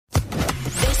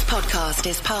podcast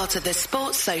is part of the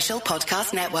Sports Social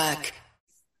Podcast Network.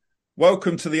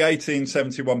 Welcome to the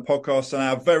 1871 podcast, and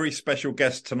our very special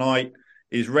guest tonight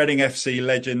is Reading FC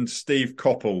legend Steve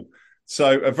Coppell.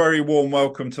 So a very warm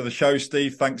welcome to the show,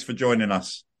 Steve. Thanks for joining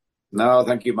us. No,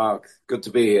 thank you, Mark. Good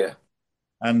to be here.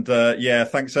 And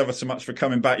thanks ever so much for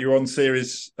coming back. You're on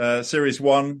series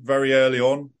 1 very early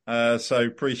on, so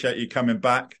appreciate you coming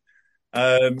back.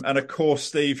 And of course,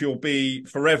 Steve, you'll be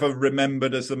forever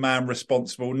remembered as the man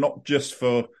responsible, not just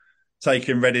for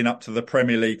taking Reading up to the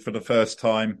Premier League for the first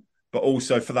time, but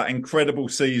also for that incredible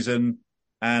season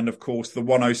and, of course, the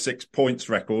 106 points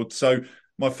record. So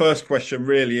my first question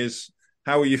really is,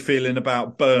 how are you feeling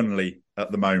about Burnley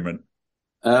at the moment?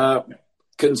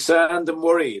 Concerned and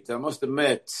worried, I must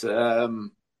admit. I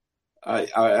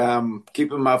am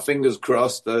keeping my fingers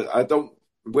crossed. I don't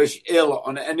wish ill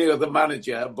on any other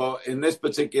manager, but in this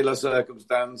particular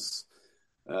circumstance,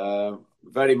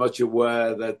 very much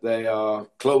aware that they are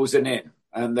closing in,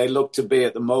 and they look to be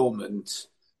at the moment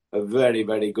a very,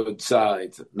 very good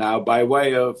side. Now, by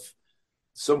way of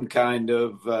some kind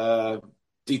of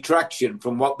detraction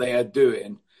from what they are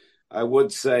doing, I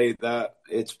would say that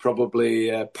it's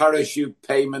probably parachute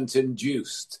payment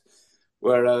induced,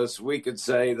 whereas we could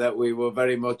say that we were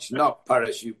very much not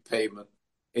parachute payment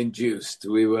induced.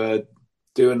 We were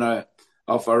doing it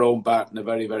off our own bat, and a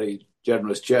very, very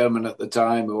generous chairman at the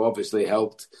time who obviously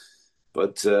helped,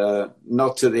 but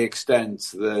not to the extent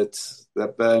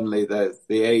that Burnley, the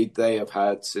aid they have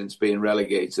had since being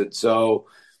relegated. So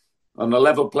on a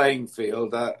level playing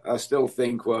field, I still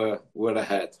think we're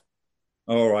ahead.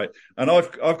 All right. And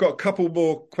I've got a couple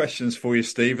more questions for you,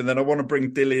 Steve, and then I want to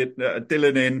bring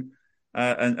Dylan in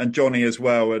and Johnny as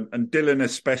well, and Dylan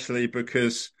especially,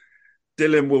 because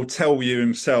Dylan will tell you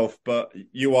himself, but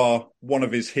you are one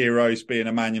of his heroes, being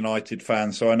a Man United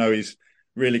fan, so I know he's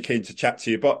really keen to chat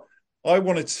to you. But I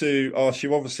wanted to ask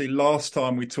you, obviously, last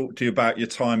time we talked to you about your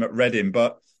time at Reading,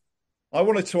 but I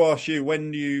wanted to ask you,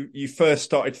 when you first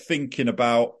started thinking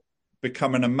about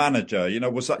becoming a manager,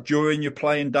 was that during your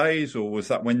playing days, or was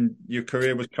that when your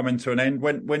career was coming to an end?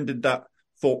 When did that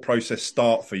thought process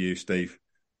start for you, Steve?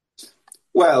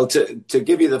 Well, to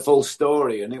give you the full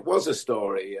story, and it was a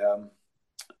story,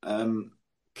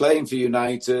 playing for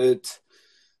United,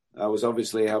 I was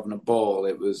obviously having a ball.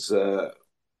 It was a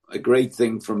great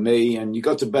thing for me. And you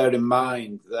got to bear in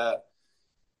mind that,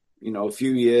 a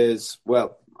few years,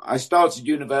 I started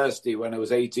university when I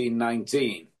was 18,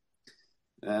 19.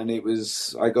 And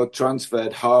I got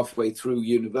transferred halfway through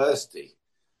university.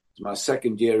 My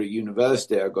second year at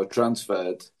university, I got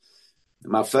transferred.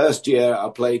 My first year, I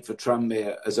played for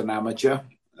Tranmere as an amateur.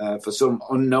 For some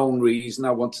unknown reason,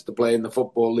 I wanted to play in the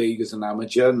Football League as an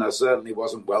amateur, and I certainly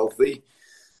wasn't wealthy.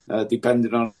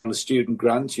 Depending on a student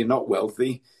grant, you're not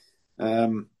wealthy.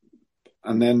 And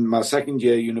then my second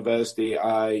year at university,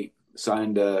 I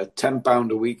signed a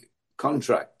 £10 a week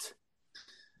contract.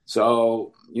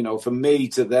 So, for me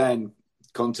to then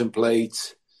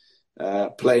contemplate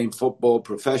playing football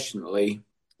professionally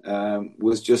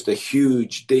was just a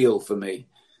huge deal for me.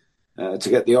 To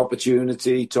get the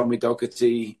opportunity, Tommy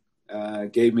Docherty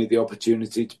gave me the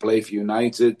opportunity to play for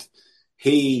United.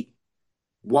 He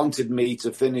wanted me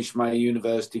to finish my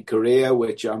university career,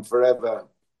 which I'm forever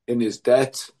in his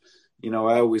debt. I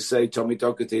always say Tommy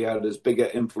Docherty had as big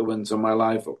an influence on my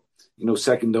life,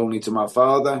 second only to my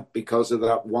father, because of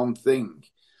that one thing,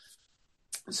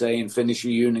 saying finish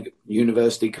your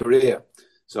university career.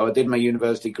 So I did my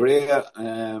university career,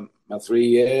 my 3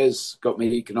 years, got my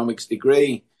economics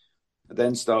degree. I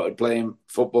then started playing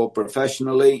football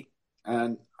professionally,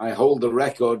 and I hold the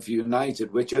record for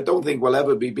United, which I don't think will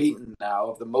ever be beaten now,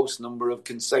 of the most number of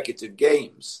consecutive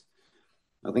games.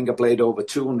 I think I played over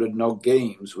 200 odd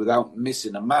games without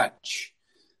missing a match,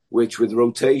 which with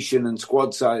rotation and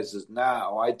squad sizes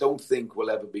now, I don't think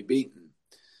will ever be beaten.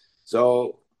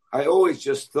 So I always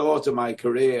just thought of my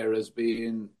career as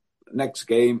being next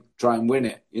game, try and win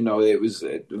it. It was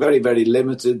very, very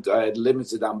limited. I had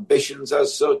limited ambitions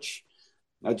as such.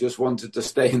 I just wanted to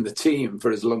stay in the team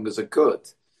for as long as I could.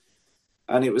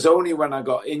 And it was only when I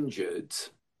got injured,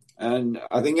 and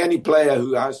I think any player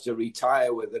who has to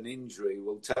retire with an injury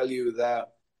will tell you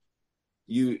that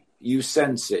you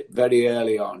sense it very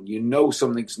early on.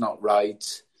 Something's not right.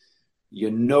 You're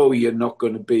not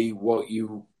going to be what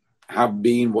you have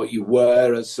been, what you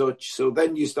were as such. So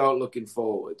then you start looking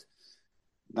forward.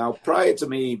 Now, prior to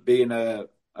me being a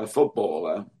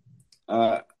footballer,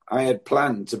 I had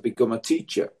planned to become a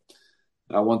teacher.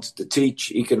 I wanted to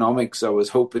teach economics. I was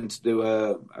hoping to do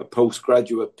a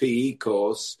postgraduate PE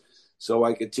course so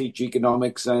I could teach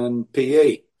economics and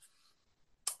PE.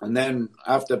 And then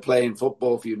after playing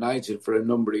football for United for a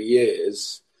number of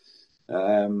years,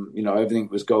 everything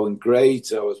was going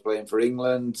great. I was playing for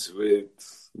England.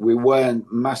 We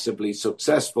weren't massively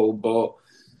successful, but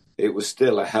it was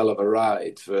still a hell of a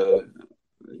ride for,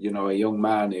 a young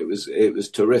man. It was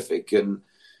terrific. And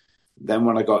then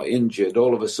when I got injured,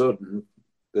 all of a sudden,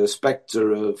 the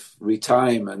spectre of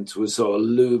retirement was sort of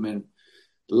looming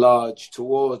large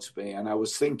towards me. And I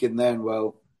was thinking then,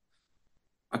 well,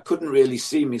 I couldn't really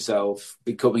see myself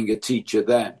becoming a teacher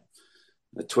then.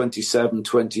 At 27,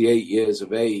 28 years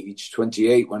of age,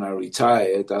 28 when I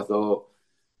retired, I thought,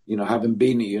 having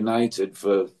been at United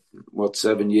for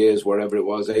 7 years, wherever it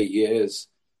was, 8 years,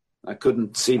 I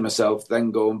couldn't see myself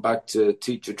then going back to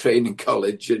teacher training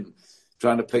college and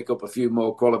trying to pick up a few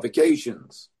more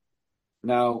qualifications.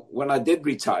 Now, when I did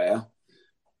retire,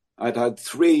 I'd had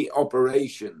 3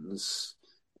 operations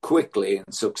quickly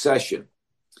in succession.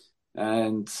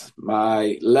 And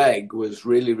my leg was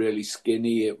really, really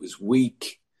skinny. It was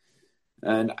weak.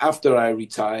 And after I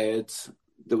retired,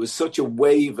 there was such a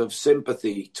wave of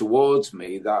sympathy towards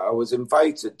me that I was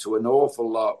invited to an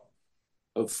awful lot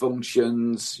of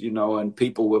functions, and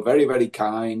people were very, very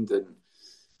kind.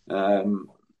 And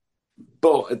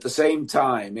but at the same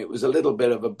time, it was a little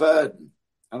bit of a burden.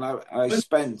 And I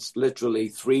spent literally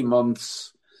 3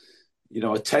 months,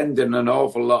 attending an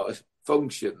awful lot of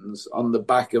functions on the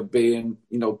back of being,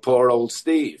 poor old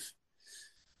Steve.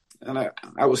 And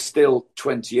I was still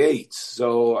 28.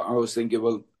 So I was thinking,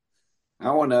 well,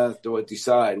 how on earth do I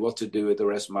decide what to do with the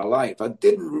rest of my life? I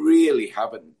didn't really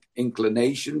have an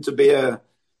inclination to be a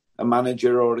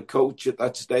manager or a coach at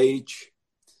that stage.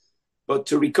 But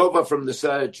to recover from the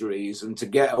surgeries and to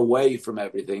get away from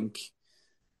everything,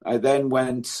 I then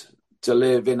went to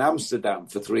live in Amsterdam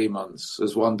for 3 months,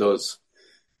 as one does.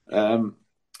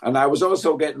 And I was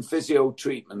also getting physio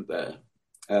treatment there.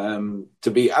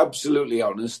 To be absolutely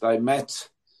honest, I met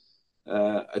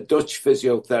a Dutch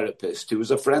physiotherapist who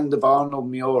was a friend of Arnold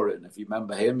Muren. If you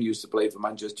remember him, he used to play for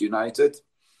Manchester United.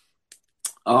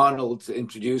 Arnold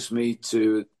introduced me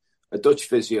to a Dutch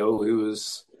physio who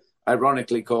was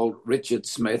ironically called Richard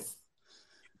Smith.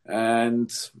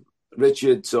 And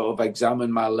Richard sort of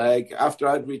examined my leg after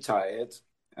I'd retired.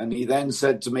 And he then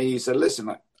said to me, he said,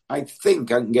 listen, I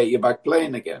think I can get you back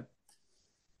playing again.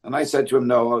 And I said to him,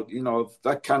 no, if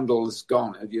that candle is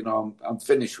gone, I'm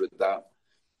finished with that.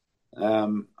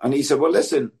 And he said, well,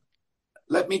 listen,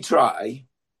 let me try.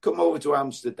 Come over to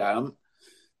Amsterdam.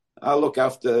 I'll look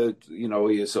after,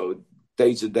 your sort of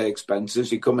day-to-day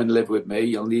expenses. You come and live with me.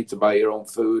 You'll need to buy your own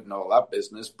food and all that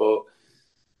business. But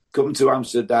come to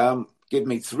Amsterdam, give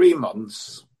me 3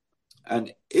 months.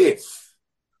 And if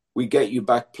we get you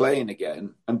back playing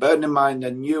again, and bearing in mind,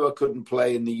 I knew I couldn't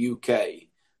play in the UK,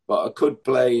 but I could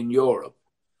play in Europe.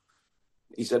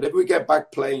 He said, if we get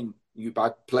you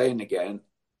back playing again,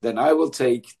 then I will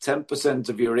take 10%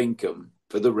 of your income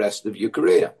for the rest of your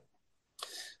career.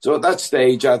 So at that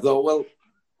stage, I thought, well,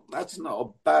 that's not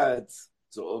a bad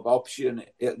sort of option.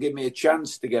 It'll give me a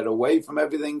chance to get away from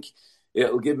everything.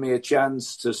 It'll give me a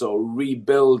chance to sort of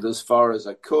rebuild as far as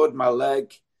I could my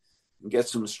leg and get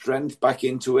some strength back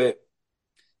into it.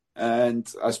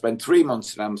 And I spent 3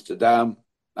 months in Amsterdam.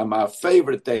 And my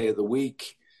favorite day of the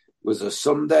week was a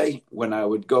Sunday when I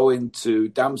would go into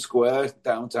Dam Square,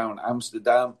 downtown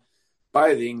Amsterdam,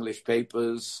 buy the English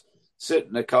papers, sit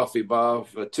in a coffee bar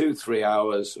for 2-3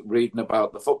 hours reading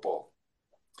about the football.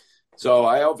 So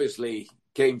I obviously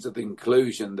came to the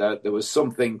conclusion that there was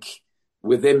something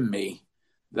within me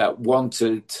that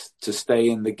wanted to stay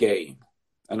in the game.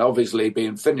 And obviously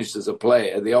being finished as a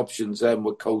player, the options then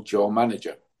were coach or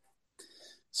manager.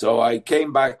 So I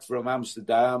came back from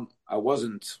Amsterdam. I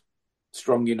wasn't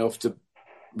strong enough to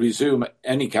resume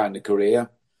any kind of career.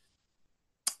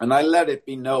 And I let it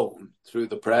be known through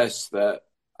the press that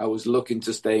I was looking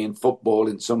to stay in football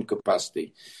in some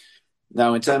capacity.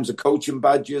 Now, in terms of coaching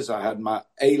badges, I had my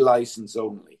A license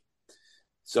only.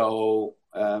 So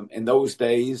in those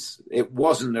days, it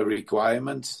wasn't a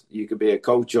requirement. You could be a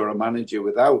coach or a manager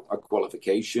without a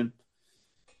qualification.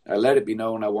 I let it be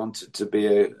known I wanted to be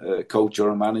a coach or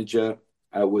a manager.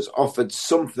 I was offered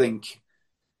something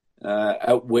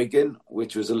at Wigan,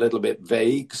 which was a little bit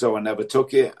vague, so I never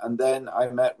took it. And then I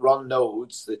met Ron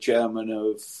Nodes, the chairman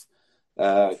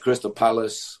of Crystal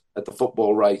Palace, at the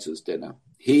Football Writers' Dinner.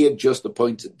 He had just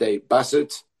appointed Dave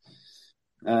Bassett,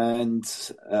 and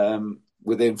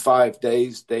within 5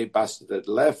 days, Dave Bassett had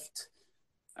left,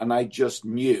 and I just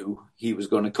knew he was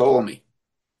going to call me.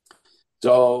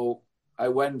 So I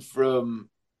went from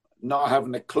not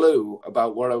having a clue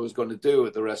about what I was going to do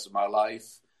with the rest of my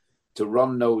life to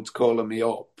Ron Nodes calling me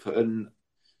up. And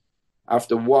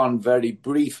after one very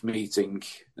brief meeting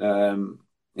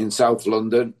in South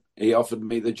London, he offered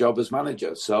me the job as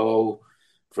manager. So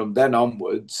from then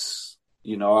onwards,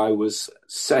 I was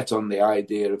set on the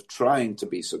idea of trying to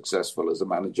be successful as a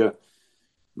manager.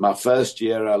 My first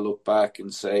year, I look back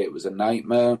and say it was a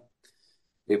nightmare.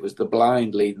 It was the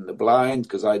blind leading the blind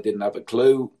because I didn't have a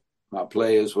clue. My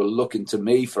players were looking to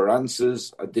me for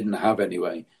answers. I didn't have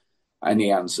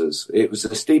any answers. It was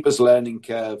the steepest learning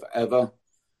curve ever.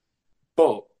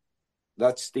 But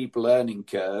that steep learning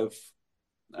curve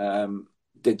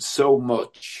did so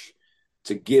much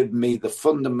to give me the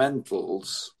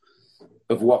fundamentals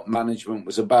of what management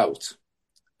was about.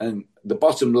 And the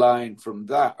bottom line from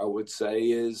that, I would say,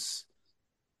 is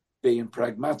being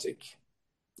pragmatic.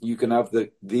 You can have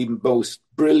the most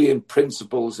brilliant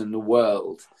principles in the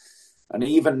world. And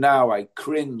even now, I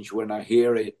cringe when I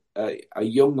hear a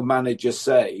young manager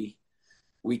say,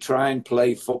 we try and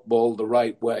play football the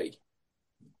right way.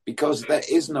 Because there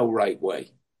is no right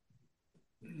way.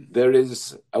 There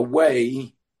is a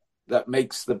way that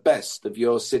makes the best of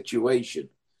your situation.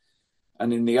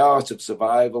 And in the art of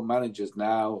survival, managers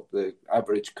now, the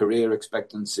average career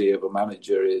expectancy of a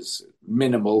manager is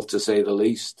minimal, to say the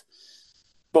least.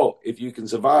 But if you can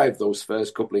survive those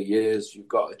first couple of years, you've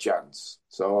got a chance.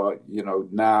 So,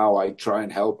 now I try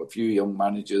and help a few young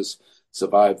managers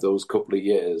survive those couple of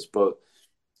years. But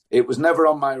it was never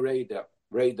on my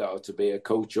radar to be a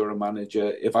coach or a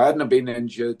manager. If I hadn't been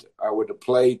injured, I would have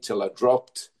played till I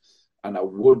dropped, and I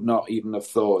would not even have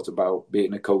thought about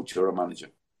being a coach or a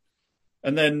manager.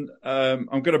 And then I'm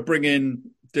going to bring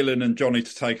in Dylan and Johnny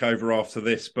to take over after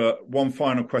this. But one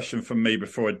final question from me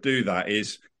before I do that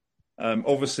is,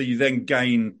 obviously you then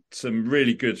gain some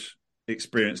really good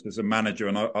experience as a manager.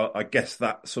 And I guess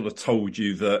that sort of told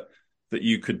you that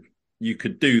you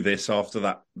could do this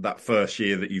after that first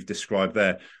year that you've described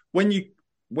there. When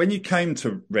you came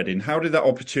to Reading, how did that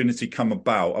opportunity come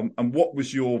about? And what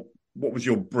was your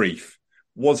brief?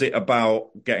 Was it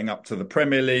about getting up to the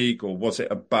Premier League, or was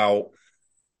it about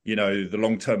the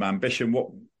long-term ambition?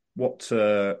 What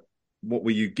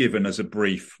were you given as a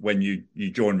brief when you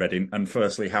joined Reading? And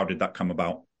firstly, how did that come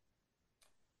about?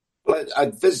 Well,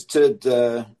 I'd visited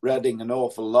Reading an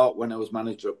awful lot when I was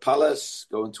manager of Palace,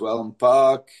 going to Elm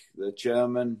Park. The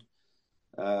chairman,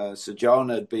 Sir John,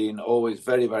 had been always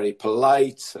very, very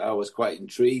polite. I was quite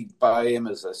intrigued by him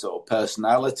as a sort of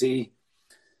personality.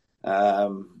 I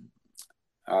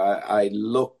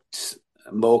looked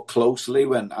more closely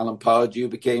when Alan Pardew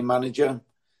became manager.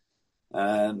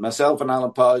 And myself and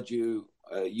Alan Pardew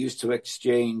used to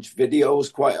exchange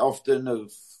videos quite often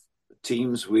of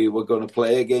teams we were going to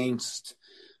play against.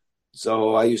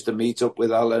 So I used to meet up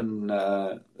with Alan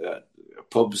at a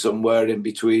pub somewhere in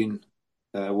between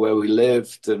where we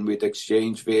lived, and we'd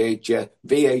exchange VHS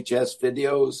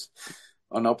videos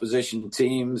on opposition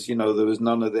teams. There was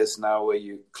none of this now where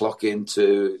you clock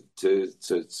into to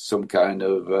some kind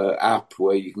of app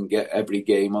where you can get every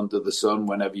game under the sun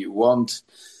whenever you want.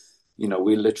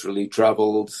 We literally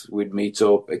travelled, we'd meet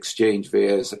up, exchange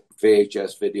VHS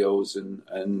videos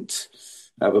and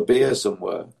have a beer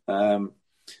somewhere.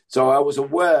 So I was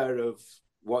aware of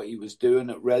what he was doing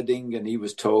at Reading, and he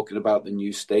was talking about the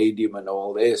new stadium and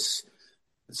all this.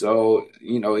 So,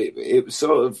 it was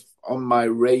sort of on my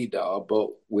radar, but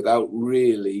without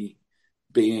really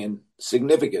being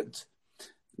significant.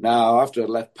 Now, after I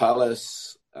left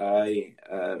Palace, I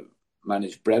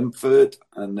managed Brentford,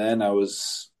 and then I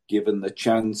was given the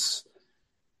chance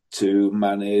to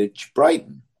manage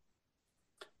Brighton.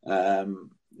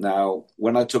 Now,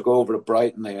 when I took over at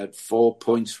Brighton, they had 4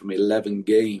 points from 11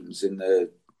 games in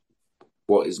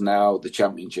what is now the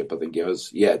Championship, I think it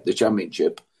was. Yeah, the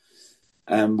Championship.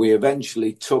 And we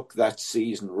eventually took that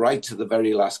season right to the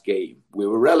very last game. We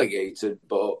were relegated,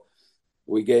 but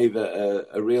we gave a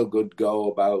real good go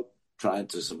about trying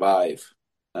to survive.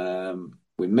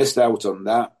 We missed out on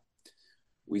that.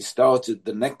 We started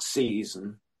the next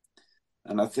season,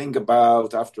 and I think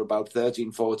after about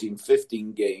 13, 14,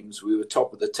 15 games, we were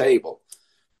top of the table.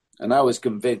 And I was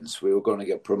convinced we were going to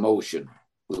get promotion.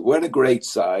 We weren't a great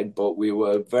side, but we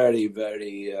were very,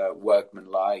 very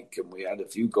workmanlike, and we had a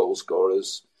few goal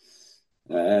scorers.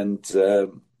 And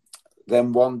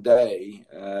then one day,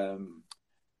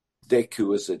 Dick, who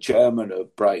was the chairman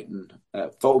of Brighton,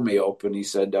 phoned me up and he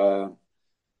said,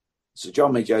 Sir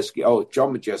John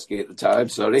Majeski at the time,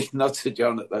 sorry, not Sir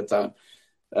John at that time,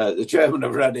 the chairman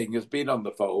of Reading has been on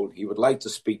the phone. He would like to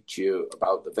speak to you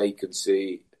about the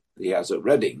vacancy he has at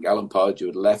Reading. Alan Pardew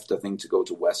had left, I think, to go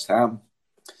to West Ham.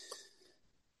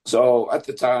 So at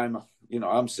the time,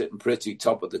 I'm sitting pretty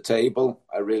top of the table.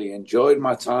 I really enjoyed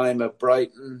my time at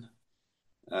Brighton.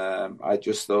 I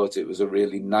just thought it was a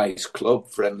really nice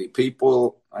club, friendly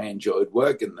people. I enjoyed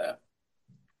working there.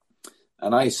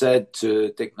 And I said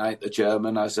to Dick Knight, the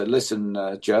chairman, I said, listen,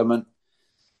 chairman,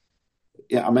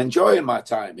 yeah, I'm enjoying my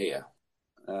time here.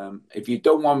 If you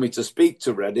don't want me to speak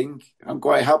to Reading, I'm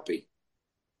quite happy.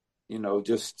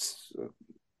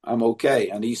 I'm okay.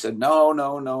 And he said,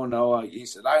 no. He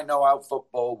said, I know how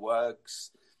football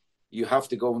works. You have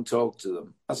to go and talk to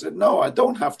them. I said, no, I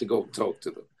don't have to go and talk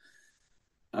to them.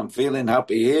 I'm feeling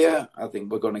happy here. I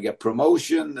think we're going to get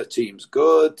promotion. The team's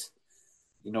good.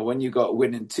 When you got a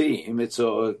winning team, it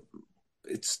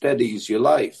steadies your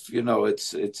life.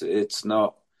 It's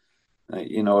not,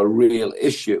 a real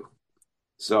issue.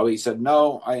 So he said,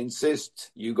 no, I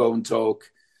insist you go and talk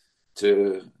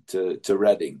to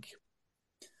Reading.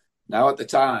 Now, at the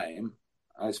time,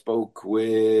 I spoke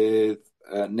with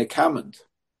Nick Hammond.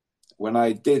 When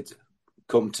I did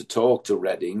come to talk to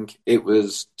Reading, it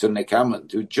was to Nick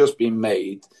Hammond, who'd just been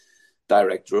made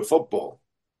director of football.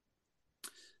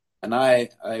 And I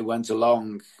went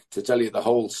along, to tell you the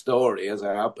whole story as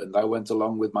it happened, I went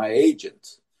along with my agent,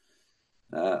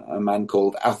 a man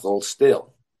called Athol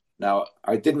Still. Now,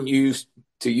 I didn't use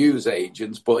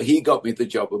agents, but he got me the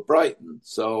job at Brighton.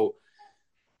 So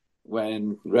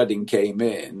when Reading came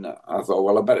in, I thought,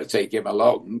 well, I better take him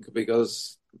along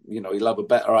because, he'll have a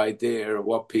better idea of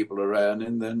what people are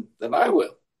earning than I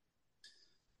will.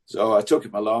 So I took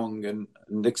him along, and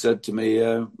Nick said to me,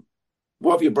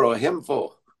 what have you brought him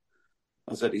for?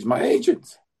 I said, he's my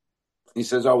agent. He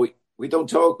says, oh, we don't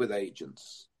talk with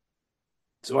agents.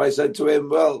 So I said to him,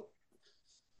 well,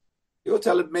 you're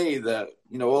telling me that,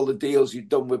 all the deals you've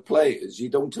done with players, you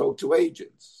don't talk to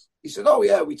agents. He said, oh,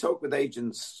 yeah, we talk with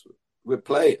agents with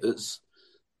players,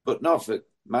 but not for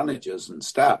managers and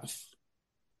staff.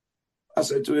 I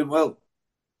said to him, well,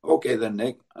 okay then,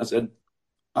 Nick. I said,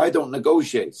 I don't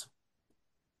negotiate.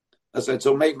 I said,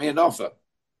 so make me an offer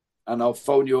and I'll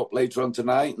phone you up later on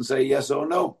tonight and say yes or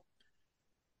no.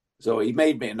 So he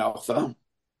made me an offer.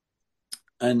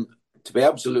 And to be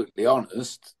absolutely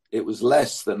honest, it was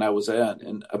less than I was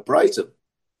earning at Brighton.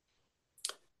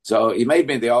 So he made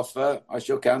me the offer. I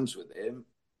shook hands with him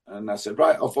and I said,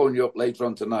 right, I'll phone you up later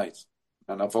on tonight.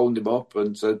 And I phoned him up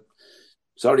and said,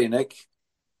 sorry, Nick,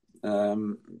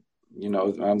 I'm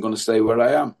going to stay where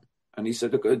I am. And he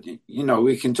said, look,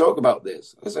 we can talk about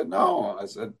this. I said, no. I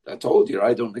said, I told you,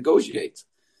 I don't negotiate.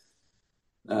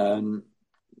 And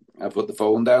I put the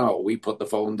phone down, or we put the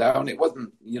phone down. It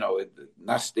wasn't,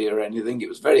 nasty or anything. It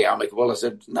was very amicable. I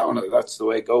said, no, that's the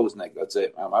way it goes, Nick. That's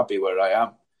it. I'm happy where I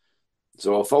am.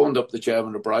 So I phoned up the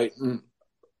chairman of Brighton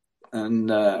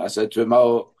and I said to him,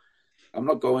 oh, I'm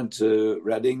not going to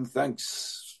Reading.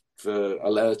 Thanks for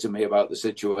alerting me about the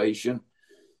situation.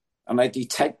 And I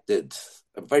detected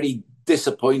a very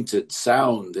disappointed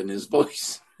sound in his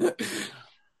voice.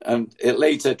 And it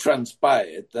later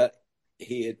transpired that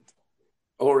he had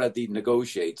already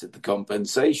negotiated the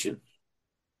compensation.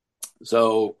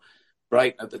 So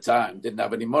Brighton at the time didn't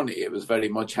have any money. It was very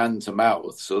much hand to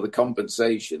mouth. So the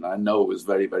compensation, I know, was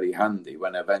very, very handy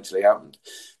when it eventually happened.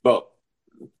 But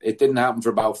it didn't happen for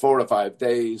about 4 or 5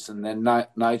 days. And then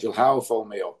Nigel Howe phoned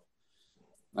me up.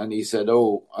 And he said,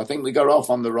 oh, I think we got off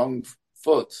on the wrong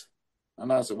foot.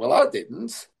 And I said, well, I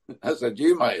didn't. I said,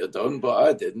 you might have done, but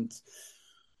I didn't.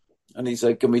 And he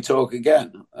said, can we talk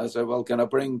again? I said, well, can I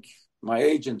bring my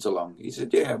agent along? He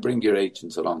said, yeah, bring your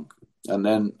agent along. And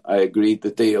then I agreed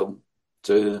the deal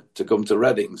to come to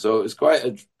Reading. So it was quite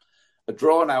a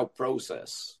drawn-out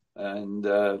process. And,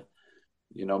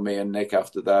 me and Nick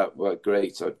after that worked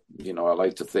great. I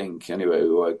like to think, anyway,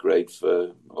 we worked great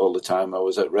for all the time I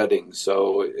was at Reading.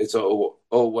 So it's all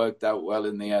worked out well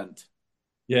in the end.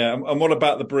 Yeah, and what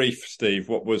about the brief, Steve?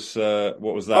 What was that?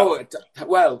 Oh,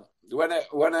 well, when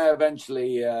I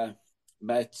eventually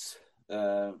met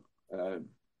Mr.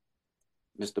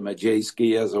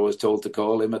 Majewski, as I was told to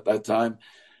call him at that time,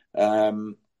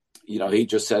 he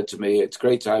just said to me, it's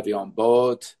great to have you on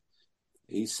board.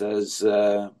 He says,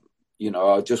 I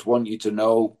just want you to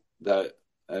know that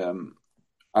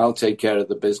I'll take care of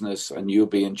the business and you'll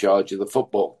be in charge of the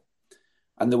football.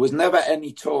 And there was never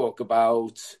any talk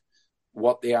about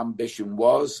what the ambition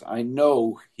was. I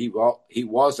know he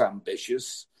was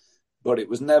ambitious, but it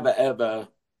was never ever,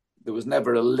 there was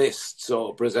never a list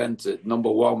sort of presented.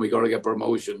 Number one, we got to get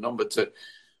promotion. Number two.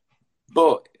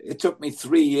 But it took me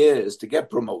 3 years to get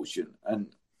promotion.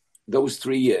 And those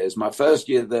 3 years, my first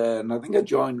year there, and I think I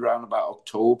joined around about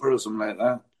October or something like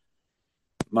that.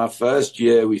 My first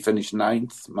year, we finished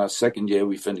 9th. My second year,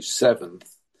 we finished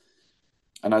 7th.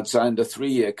 And I'd signed a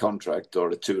 3-year contract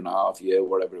or a 2.5 year,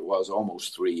 whatever it was,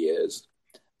 almost 3 years.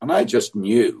 And I just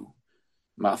knew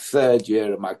my third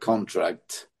year of my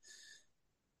contract,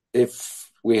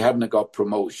 if we hadn't got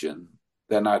promotion,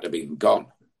 then I'd have been gone.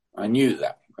 I knew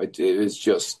that. It was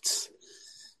just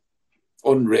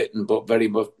unwritten, but very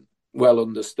much well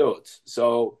understood.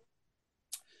 So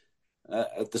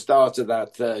at the start of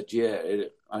that third year,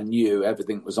 I knew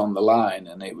everything was on the line,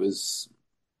 and it was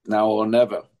now or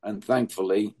never. And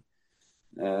thankfully,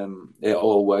 it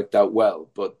all worked out well.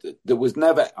 But there was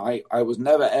never, I was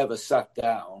never ever sat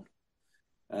down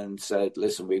and said,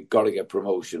 listen, we've got to get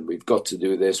promotion. We've got to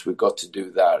do this. We've got to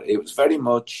do that. It was very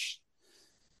much,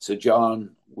 Sir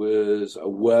John was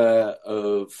aware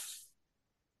of,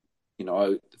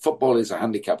 football is a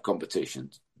handicap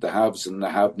competition. The haves and the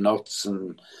have-nots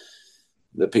and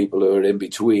the people who are in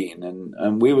between.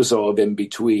 And we were sort of in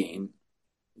between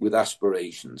with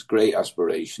aspirations, great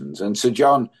aspirations. And Sir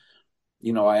John,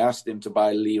 I asked him to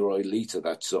buy Leroy Lita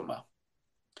that summer.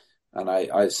 And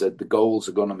I said, the goals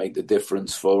are going to make the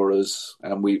difference for us.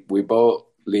 And we bought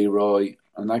Leroy,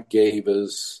 and that gave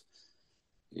us,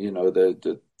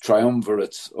 the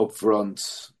triumvirate up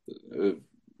front,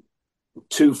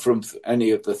 two from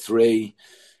any of the three,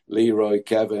 Leroy,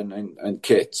 Kevin, and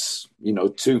Kits,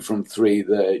 two from three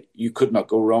there. You could not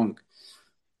go wrong.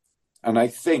 And I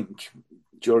think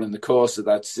during the course of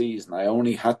that season, I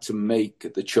only had to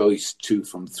make the choice 2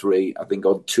 from 3, I think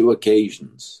on 2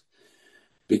 occasions,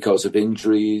 because of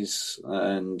injuries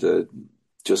and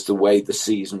just the way the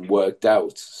season worked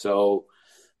out. So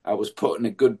I was put in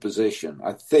a good position.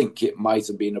 I think it might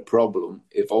have been a problem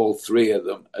if all 3 of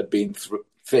them had been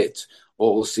fit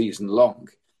all season long.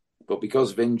 But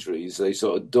because of injuries, they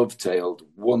sort of dovetailed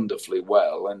wonderfully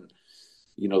well. And,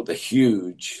 the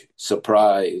huge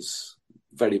surprise,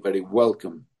 very, very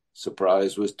welcome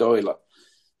surprise was Doyle,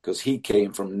 because he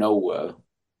came from nowhere.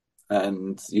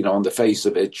 And, on the face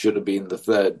of it, should have been the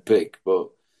 3rd pick, but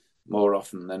more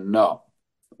often than not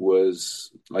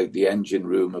was like the engine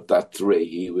room of that 3.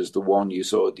 He was the one you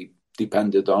sort of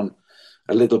depended on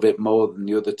a little bit more than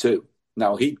the other 2.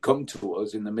 Now, he'd come to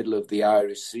us in the middle of the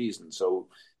Irish season, so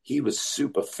he was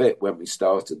super fit when we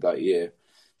started that year.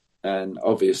 And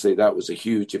obviously that was a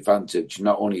huge advantage,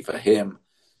 not only for him,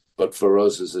 but for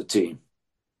us as a team.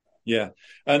 Yeah.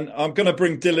 And I'm going to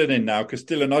bring Dylan in now, because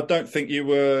Dylan, I don't think you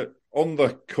were on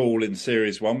the call in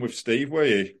Series 1 with Steve, were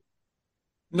you?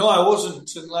 No, I wasn't.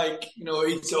 And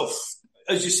it's off.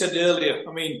 As you said earlier,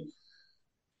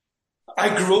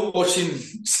 I grew up watching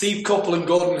Steve Coppell and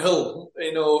Gordon Hill,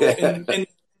 in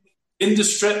the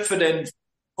Stretford end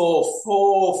for 4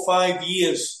 or 5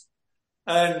 years.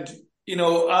 And,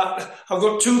 I've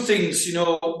got 2 things,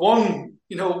 one,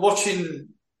 watching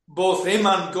both him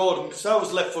and Gordon, because I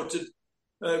was left-footed.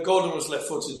 Gordon was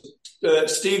left-footed.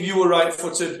 Steve, you were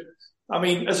right-footed.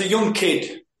 As a young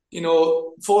kid,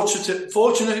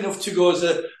 fortunate enough to go as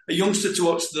a youngster to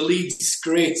watch the Leeds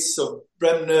greats, so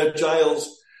Bremner,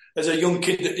 Giles, as a young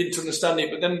kid that didn't understand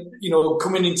it. But then,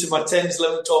 coming into my 10s,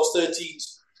 11s, 12s,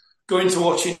 13s, going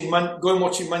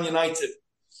watching Man United,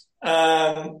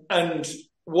 and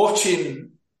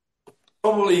watching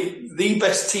probably the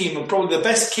best team and probably the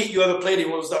best kit you ever played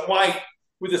in was that white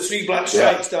with the 3 black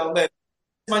stripes down there.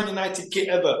 Man United kit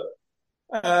ever.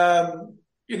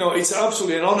 It's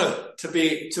absolutely an honour to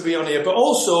be on here. But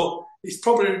also, it's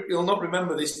probably, you'll not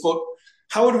remember this, but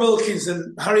Howard Wilkins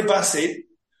and Harry Bassett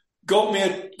got me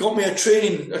a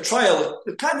trial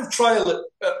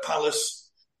at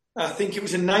Palace. I think it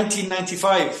was in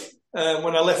 1995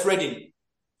 when I left Reading.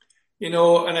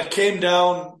 And I came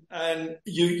down, and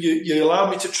you allowed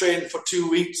me to train for 2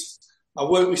 weeks. I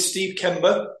worked with Steve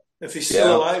Kember. If he's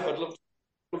still alive, I'd love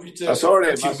you to. I saw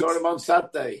him on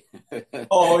Saturday.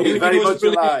 Oh, he's very much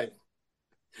alive.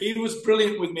 He was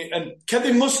brilliant with me. And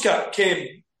Kevin Muscat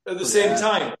came at the same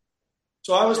time.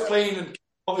 So I was playing, and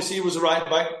obviously he was a right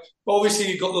back. But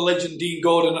obviously you got the legend Dean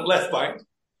Gordon at left back.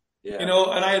 Yeah. And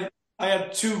I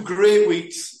had 2 great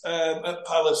weeks at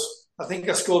Palace. I think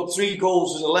I scored 3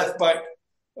 goals as a left back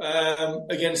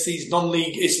against these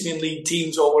non-league Isthmian League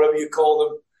teams, or whatever you call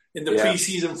them, in the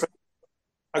pre-season.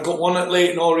 I got 1 at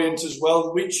Leyton Orient as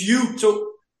well, which you took.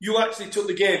 You actually took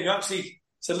the game. You actually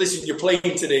said, "Listen, you're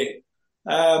playing today."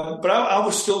 But I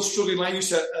was still struggling, like you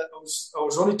said. I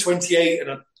was only 28,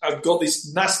 and I'd got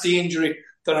this nasty injury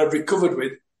that I'd recovered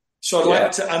with. So I'd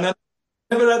like to, and I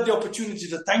never had the opportunity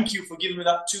to thank you for giving me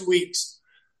that 2 weeks,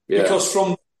 because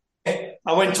from there,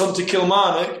 I went on to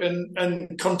Kilmarnock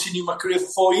and continued my career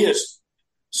for 4 years.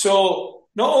 So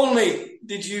not only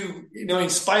did you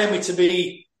inspire me to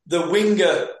be the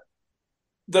winger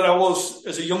that I was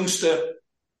as a youngster,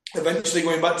 eventually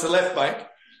going back to left back,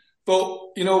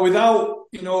 but without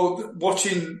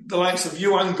watching the likes of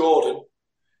you and Gordon,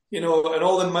 and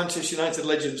all the Manchester United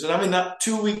legends. And having that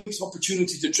 2 weeks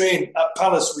opportunity to train at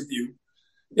Palace with you,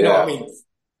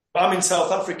 I'm in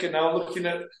South Africa now looking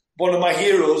at one of my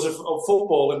heroes of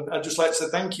football, and I'd just like to say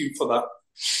thank you for that.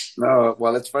 No,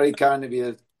 well, it's very kind of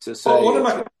you to say. One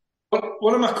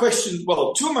of my questions,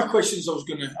 well, two of my questions I was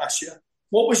going to ask you.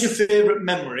 What was your favourite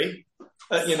memory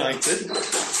at United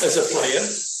as a player?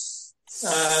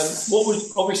 What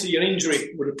was, obviously, your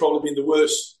injury would have probably been the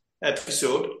worst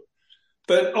episode.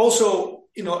 But also,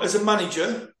 as a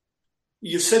manager,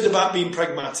 you've said about being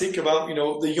pragmatic, about,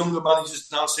 the younger managers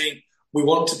now saying, we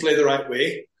want to play the right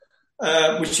way,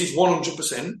 which is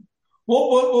 100%.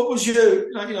 What was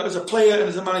your, as a player and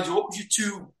as a manager, what was your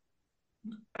two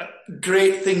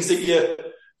great things that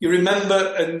you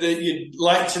remember and that you'd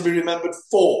like to be remembered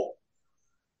for?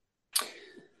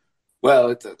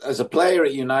 Well, as a player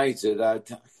at United, I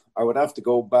would have to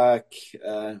go back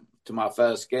to my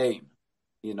first game.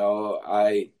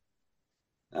 I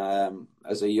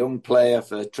as a young player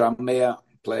for Tranmere,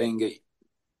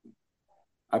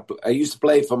 I used to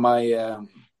play for my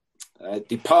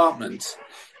department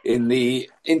in the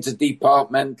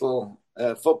interdepartmental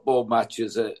football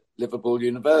matches at Liverpool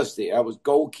University. I was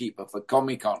goalkeeper for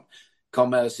Comecon,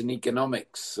 Commerce and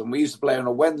Economics, and we used to play on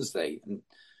a Wednesday. And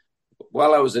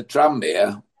while I was at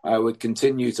Tranmere, I would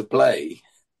continue to play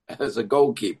as a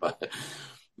goalkeeper,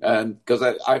 and because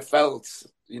I felt,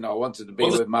 I wanted to be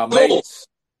with my mates.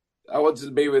 I wanted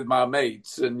to be with my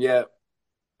mates, and yet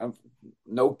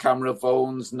no camera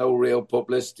phones, no real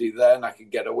publicity then. I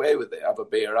could get away with it, have a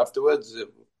beer afterwards,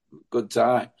 good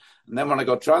time. And then when I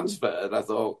got transferred, I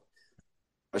thought,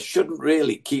 I shouldn't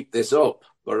really keep this up,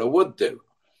 but I would do.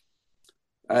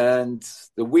 And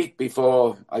the week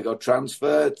before I got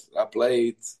transferred, I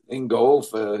played in goal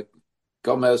for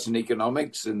Commerce and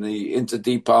Economics in the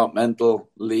Interdepartmental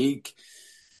League.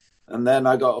 And then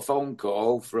I got a phone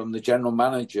call from the general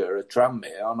manager at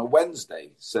Tranmere on a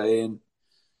Wednesday saying,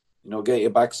 get your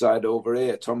backside over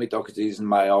here. Tommy Doherty's in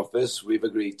my office. We've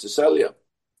agreed to sell you.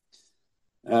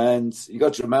 And you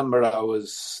got to remember I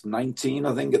was 19,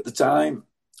 I think, at the time.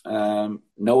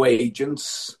 No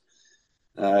agents,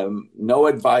 no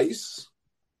advice.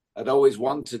 I'd always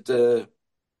wanted to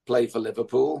play for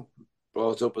Liverpool.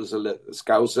 Brought up as a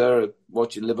Scouser,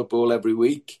 watching Liverpool every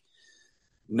week.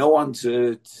 No one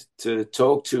to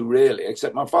talk to, really,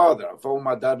 except my father. I phoned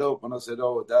my dad up and I said,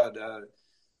 "Oh, Dad,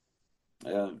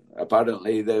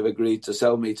 apparently they've agreed to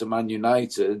sell me to Man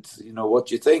United. What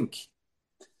do you think?"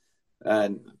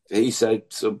 And he said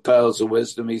some pearls of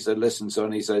wisdom. He said, "Listen,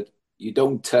 son," he said, "you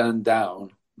don't turn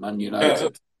down Man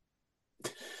United."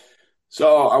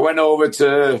 So I went over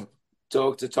to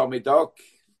talk to Tommy Doc.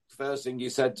 First thing he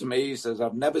said to me, he says,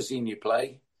 "I've never seen you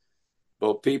play,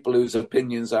 but people whose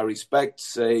opinions I respect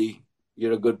say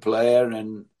you're a good player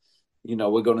and,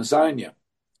 we're going to sign you."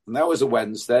 And that was a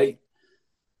Wednesday.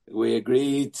 We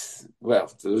agreed.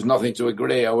 Well, there was nothing to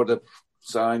agree. I would have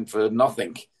signed for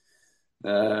nothing.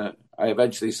 I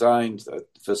eventually signed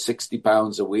for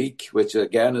 £60 a week, which,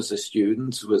 again, as a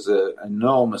student, was an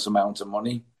enormous amount of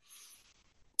money.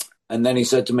 And then he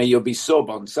said to me, "You'll be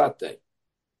sub on Saturday."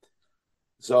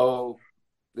 So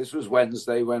this was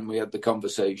Wednesday when we had the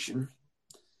conversation.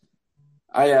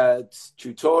 I had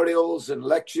tutorials and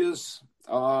lectures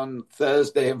on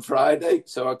Thursday and Friday,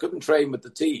 so I couldn't train with the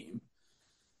team.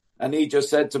 And he just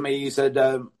said to me, he said,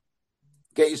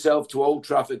 "Get yourself to Old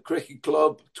Trafford Cricket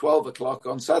Club, 12 o'clock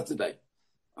on Saturday."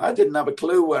 I didn't have a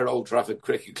clue where Old Trafford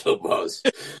Cricket Club was.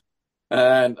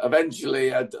 And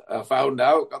eventually I found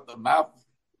out, got the map.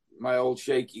 My old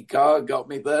shaky car got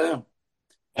me there.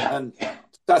 And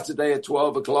Saturday at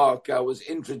 12 o'clock, I was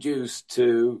introduced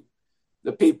to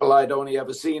the people I'd only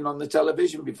ever seen on the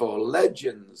television before.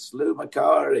 Legends, Lou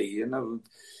Macari,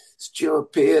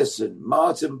 Stuart Pearson,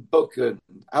 Martin Buchan,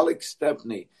 Alex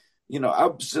Stepney,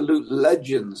 absolute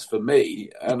legends for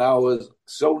me. And I was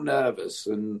so nervous.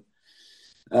 And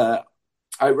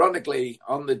ironically,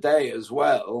 on the day as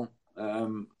well,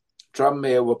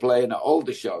 Tranmere were playing at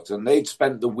Aldershot, and they'd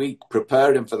spent the week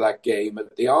preparing for that game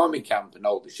at the army camp in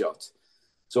Aldershot.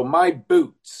 So my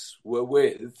boots were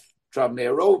with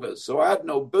Tranmere Rovers, so I had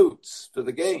no boots for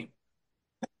the game.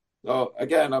 So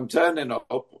again, I'm turning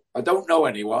up. I don't know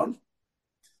anyone.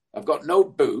 I've got no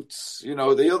boots.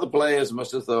 The other players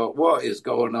must have thought, "What is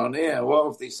going on here? What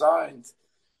have they signed?"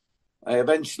 I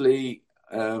eventually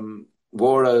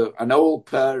wore an old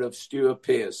pair of Stuart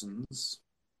Pearsons.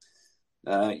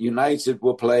 United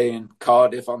were playing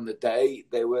Cardiff on the day.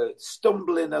 They were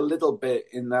stumbling a little bit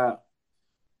in that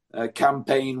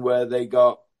campaign where they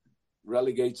got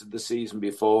relegated the season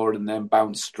before and then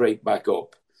bounced straight back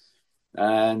up.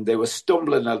 And they were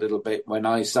stumbling a little bit when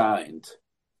I signed.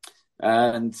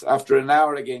 And after an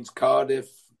hour against Cardiff,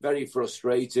 very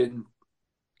frustrating,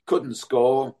 couldn't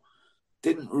score,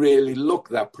 didn't really look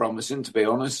that promising, to be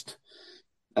honest.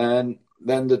 And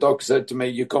then the doctor said to me,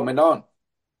 "You're coming on."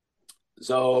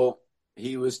 So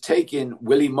he was taking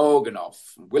Willie Morgan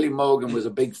off. Willie Morgan was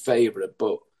a big favourite,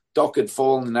 but Doc had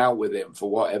fallen out with him for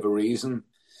whatever reason.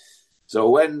 So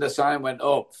when the sign went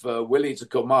up for Willie to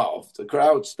come off, the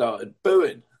crowd started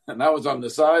booing. And I was on the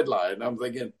sideline. I'm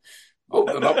thinking, hope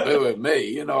they're not booing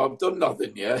me. I've done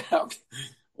nothing yet.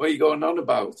 What are you going on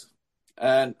about?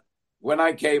 And when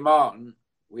I came on,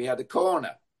 we had a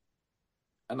corner.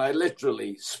 And I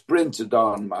literally sprinted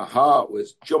on. My heart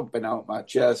was jumping out my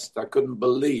chest. I couldn't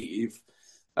believe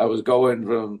I was going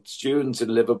from students in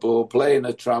Liverpool, playing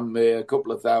at Tranmere, a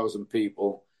couple of thousand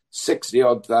people,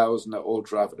 60-odd thousand at Old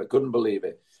Trafford. I couldn't believe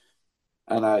it.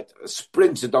 And I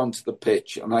sprinted onto the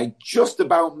pitch, and I just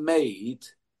about made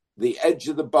the edge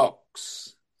of the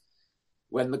box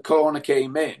when the corner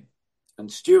came in. And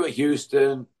Stuart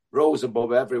Houston rose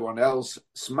above everyone else,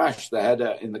 smashed the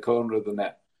header in the corner of the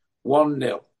net.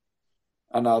 1-0.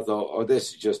 And I thought, oh,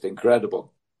 this is just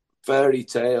incredible. Fairy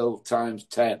tale times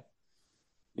 10.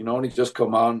 Only just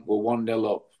come on, we're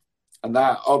 1-0 up. And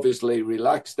that obviously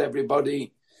relaxed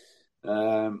everybody.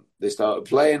 They started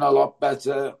playing a lot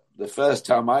better. The first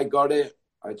time I got it,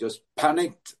 I just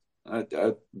panicked.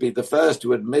 I'd be the first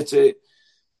to admit it.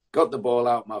 Got the ball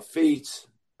out my feet,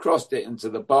 crossed it into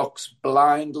the box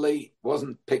blindly,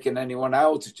 wasn't picking anyone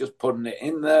out, just putting it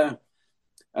in there.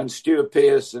 And Stuart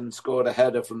Pearson scored a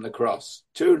header from the cross,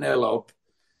 2-0 up,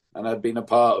 and I'd been a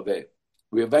part of it.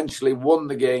 We eventually won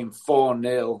the game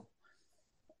 4-0,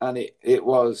 and it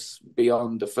was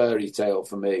beyond a fairy tale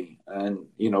for me. And,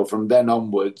 from then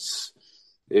onwards,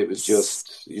 it was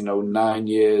just, 9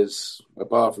 years,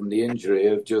 apart from the injury,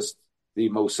 of just the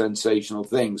most sensational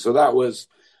thing. So that was,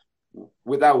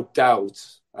 without doubt,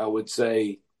 I would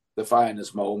say, the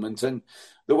finest moment. And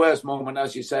the worst moment,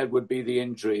 as you said, would be the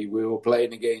injury. We were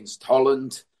playing against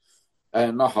Hungary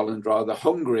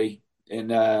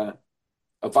in a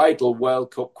vital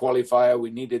World Cup qualifier.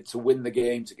 We needed to win the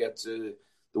game to get to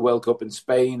the World Cup in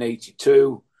Spain,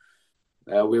 82.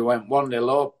 We went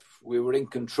 1-0 up. We were in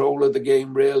control of the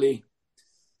game, really.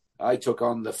 I took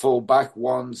on the full back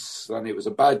once, and it was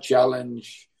a bad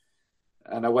challenge.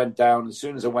 And I went down. As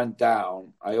soon as I went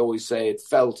down, I always say it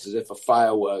felt as if a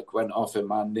firework went off in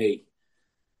my knee.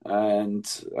 And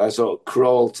I sort of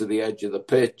crawled to the edge of the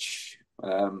pitch.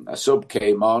 A sub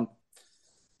came on.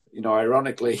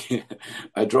 Ironically,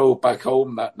 I drove back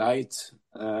home that night.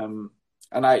 And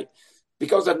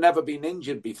because I'd never been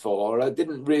injured before, I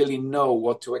didn't really know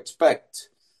what to expect.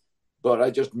 But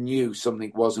I just knew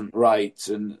something wasn't right.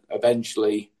 And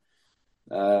eventually,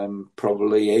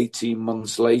 probably 18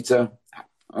 months later,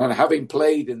 and having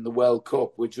played in the World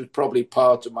Cup, which was probably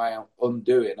part of my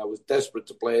undoing, I was desperate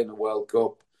to play in the World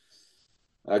Cup.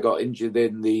 I got injured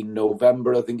in the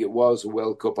November, I think it was, the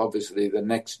World Cup, obviously, the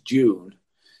next June.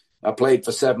 I played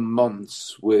for 7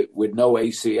 months with no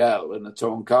ACL and a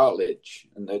torn cartilage.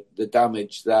 And the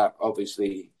damage that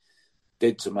obviously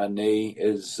did to my knee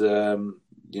is,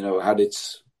 had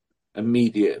its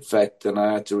immediate effect. And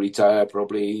I had to retire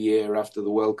probably a year after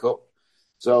the World Cup.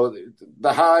 So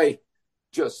the high,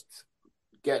 just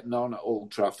getting on at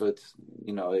Old Trafford,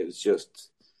 it was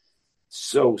just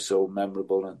so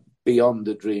memorable and beyond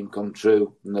the dream come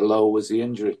true. And the low was the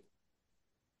injury.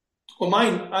 Well,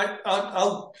 mine,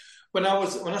 when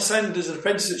I signed as an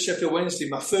apprentice at Sheffield Wednesday,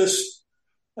 my first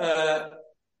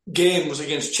game was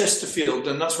against Chesterfield,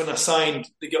 and that's when I signed.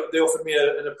 They offered me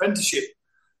an apprenticeship,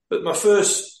 but my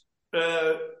first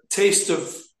taste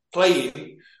of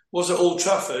playing was at Old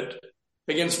Trafford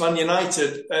against Man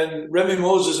United, and Remy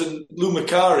Moses and Lou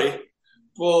Macari.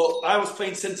 Well, I was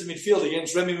playing centre midfield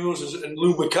against Remy Moses and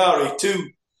Lou Macari, two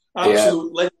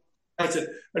absolute legends.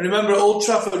 And remember at Old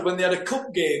Trafford when they had a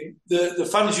cup game, the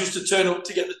fans used to turn up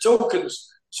to get the tokens.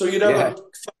 So you'd have,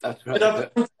 you'd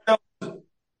have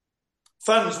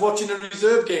fans watching a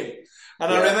reserve game.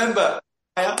 And I remember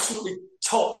I absolutely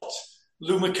topped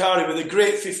Lou Macari with a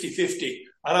great 50-50.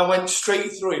 And I went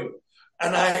straight through him.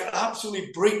 And I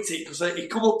absolutely bricked it because he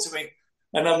come up to me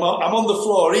and I'm on the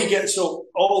floor. He gets up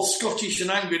all Scottish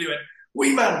and angry. And he went,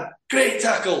 "Wee man, great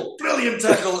tackle, brilliant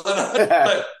tackle." And I was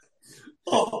like,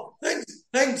 "Oh,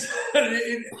 thanks."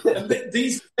 And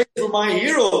these guys were my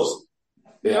heroes,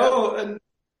 you know. And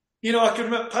I can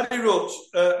remember Paddy Roach,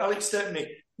 Alex Stepney.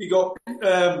 You got,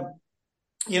 the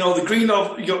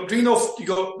Greenhoff. You got Greenhoff. You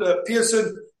got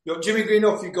Pearson. You got Jimmy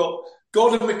Greenhoff. You got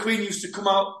Gordon McQueen. Used to come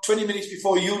out 20 minutes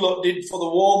before you lot did for the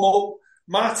warm up.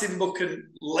 Martin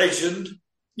Buchan, legend.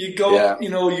 You got, you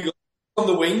got on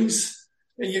the wings.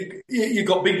 You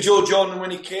got Big Joe Jordan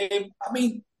when he came. I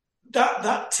mean,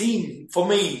 that team, for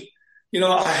me,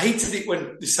 I hated it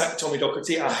when they sacked Tommy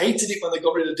Docherty. I hated it when they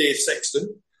got rid of Dave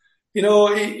Sexton.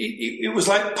 It was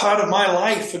like part of my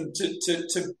life, and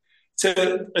to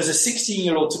as a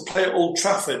 16-year-old to play at Old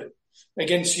Trafford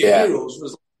against your heroes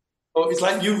was. It's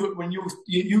like when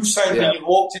you signed and you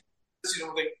walked in,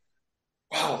 think,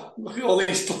 wow, look at all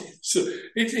these players. So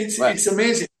it's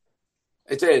amazing.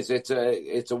 It is.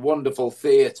 It's a wonderful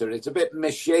theatre. It's a bit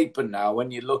misshapen now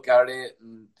when you look at it,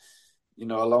 and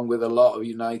along with a lot of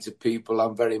United people,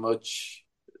 I'm very much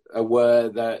aware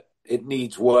that it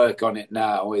needs work on it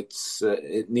now. It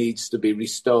needs to be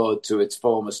restored to its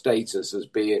former status as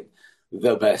being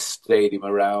the best stadium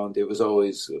around. It was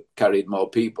always carried more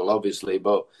people, obviously,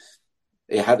 but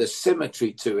it had a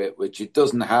symmetry to it, which it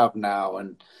doesn't have now.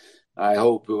 And I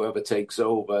hope whoever takes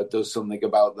over does something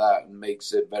about that and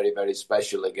makes it very, very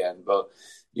special again. But,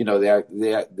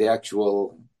 the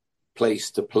actual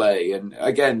place to play. And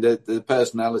again, the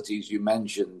personalities you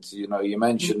mentioned, you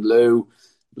mentioned Lou.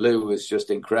 Lou was just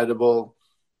incredible.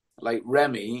 Like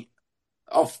Remy,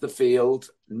 off the field,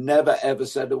 never, ever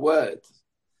said a word.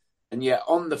 And yet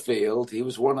on the field, he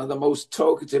was one of the most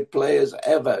talkative players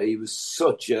ever. He was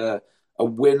such a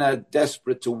winner,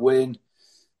 desperate to win.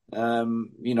 He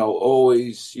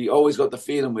always got the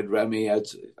feeling with Remy, he had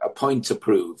a point to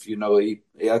prove. He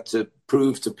had to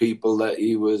prove to people that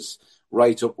he was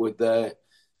right up with the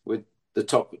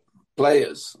top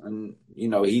players. And,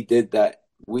 he did that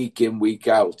week in, week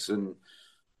out. And,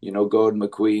 Gordon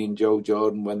McQueen, Joe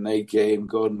Jordan, when they came,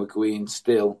 Gordon McQueen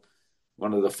still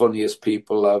one of the funniest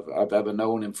people I've ever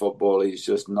known in football. He's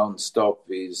just non-stop.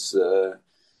 He's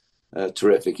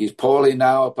terrific. He's poorly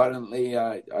now, apparently.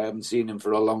 I haven't seen him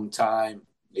for a long time.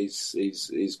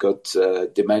 He's got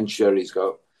dementia. He's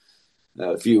got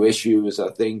a few issues,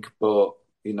 I think. But,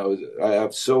 I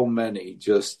have so many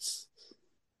just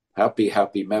happy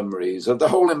memories of the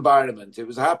whole environment. It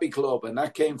was a happy club, and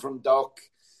that came from Doc.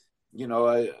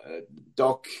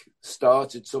 Doc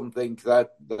started something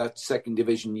that second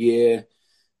division year.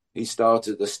 He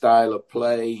started the style of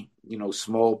play,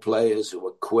 small players who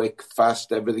were quick,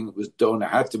 fast, everything that was done. It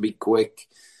had to be quick.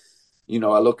 I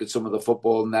look at some of the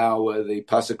football now where they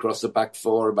pass across the back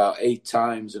four about 8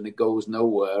 times and it goes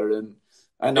nowhere. And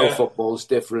I know football's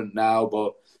different now,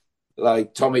 but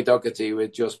like Tommy Docherty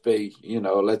would just be,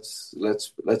 let's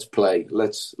play.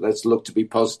 Let's look to be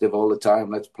positive all the time.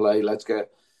 Let's play. Let's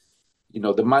get,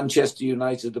 the Manchester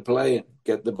United to play and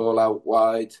get the ball out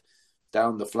wide,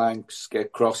 down the flanks,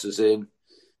 get crosses in.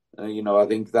 I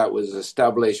think that was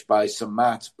established by Sir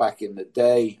Matt back in the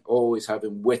day, always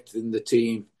having width in the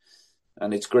team.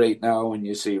 And it's great now when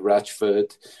you see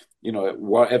Rashford,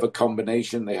 whatever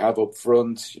combination they have up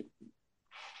front.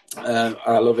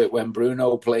 I love it when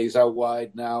Bruno plays out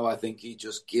wide now. I think he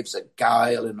just gives a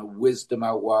guile and a wisdom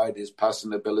out wide. His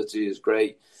passing ability is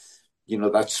great.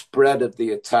 That spread of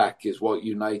the attack is what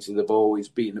United have always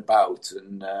been about.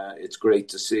 And it's great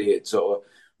to see it sort of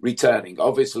returning,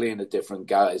 obviously in a different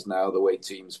guise now, the way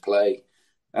teams play,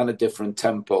 and a different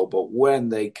tempo. But when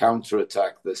they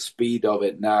counter-attack, the speed of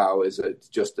it now is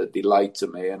just a delight to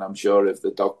me. And I'm sure if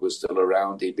the Doc was still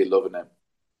around, he'd be loving it.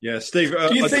 Yeah, Steve,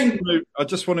 Do you think... I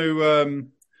just want to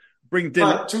bring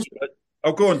Dylan.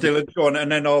 Oh, go on, Dylan. Go on,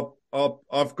 and then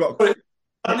I've got...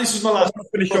 This is my last... I'll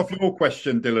finish off your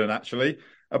question, Dylan, actually,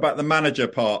 about the manager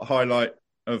part, highlight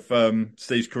of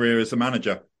Steve's career as a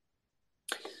manager.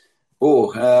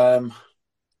 Well,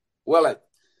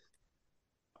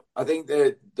 I think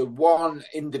the one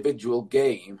individual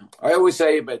game, I always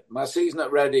say, but my season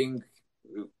at Reading,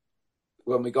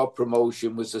 when we got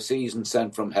promotion, was a season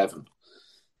sent from heaven.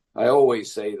 I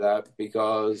always say that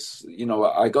because,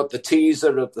 I got the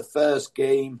teaser of the first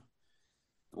game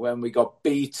when we got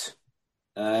beat,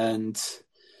 and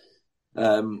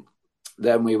then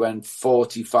we went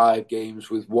 45 games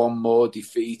with one more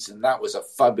defeat, and that was a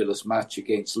fabulous match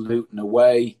against Luton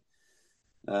away.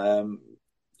 That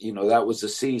was a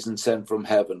season sent from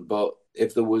heaven. But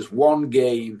if there was one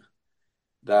game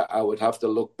that I would have to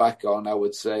look back on, I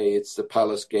would say it's the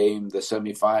Palace game, the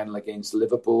semi-final against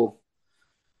Liverpool,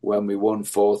 when we won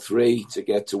 4-3 to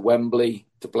get to Wembley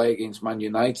to play against Man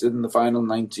United in the final,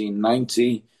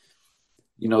 1990.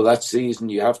 That season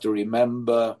you have to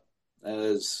remember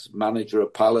as manager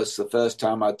of Palace, the first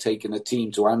time I'd taken a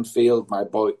team to Anfield, my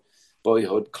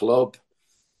boyhood club.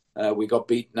 We got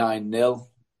beat 9-0.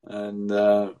 And,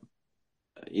 that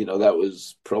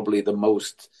was probably the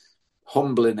most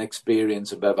humbling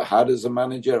experience I've ever had as a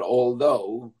manager.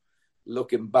 Although,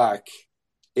 looking back,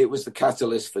 it was the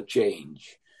catalyst for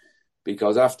change.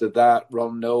 Because after that,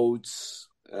 Ron Nodes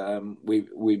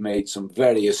We made some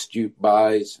very astute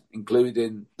buys,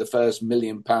 including the first £1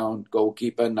 million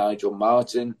goalkeeper, Nigel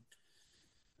Martin.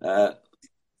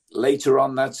 Later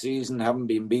on that season, having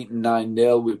been beaten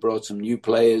 9-0, we brought some new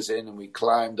players in and we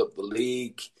climbed up the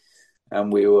league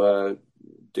and we were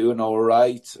doing all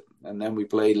right. And then we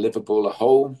played Liverpool at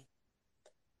home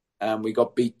and we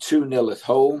got beat 2-0 at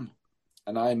home.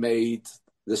 And I made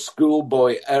the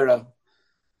schoolboy error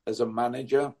as a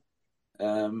manager.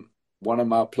 One of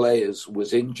my players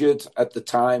was injured at the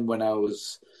time when I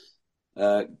was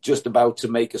just about to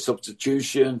make a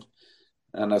substitution.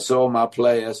 And I saw my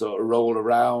player sort of roll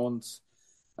around.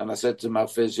 And I said to my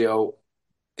physio,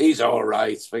 he's all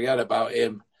right. Forget about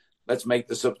him. Let's make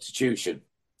the substitution.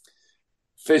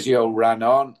 Physio ran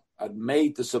on. I'd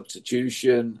made the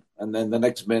substitution. And then the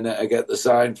next minute I get the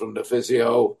sign from the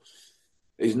physio.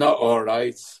 He's not all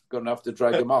right. Going to have to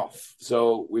drag him off.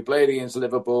 So we played against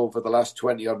Liverpool for the last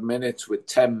 20-odd minutes with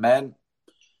 10 men.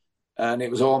 And it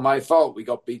was all my fault. We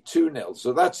got beat 2-0.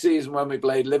 So that season when we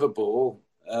played Liverpool,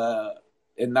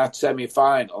 in that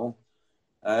semi-final,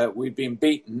 we'd been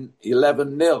beaten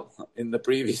 11-0 in the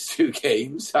previous 2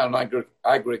 games on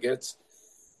aggregates.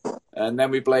 And then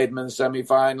we played them in the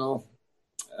semi-final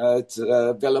at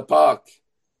Villa Park.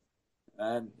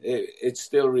 And it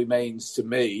still remains to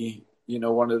me,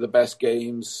 one of the best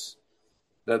games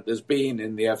that there's been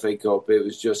in the FA Cup. It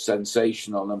was just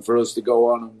sensational. And for us to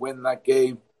go on and win that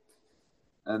game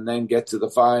and then get to the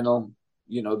final,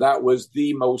 that was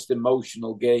the most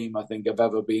emotional game I think I've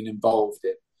ever been involved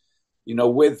in.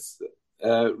 With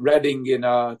Reading in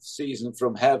our season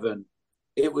from heaven,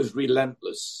 it was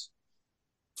relentless.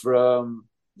 From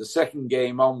the second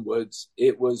game onwards,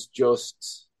 it was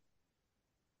just,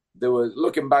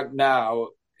 looking back now,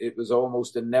 it was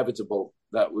almost inevitable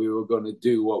that we were going to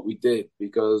do what we did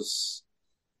because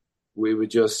we were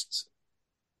just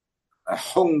a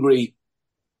hungry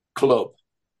club.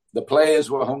 The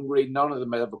players were hungry. None of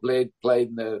them had ever played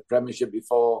in the Premiership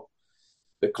before.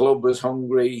 The club was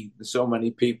hungry. So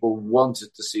many people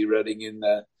wanted to see Reading in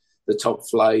the top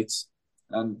flight.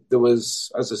 And there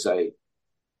was, as I say,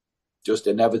 just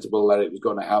inevitable that it was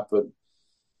going to happen.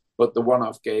 But the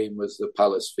one-off game was the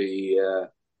Palace v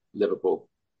Liverpool.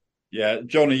 Yeah,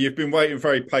 Johnny, you've been waiting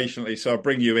very patiently, so I'll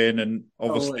bring you in. And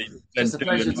obviously,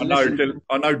 Dylan,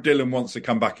 I know Dylan wants to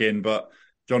come back in, but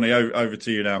Johnny, over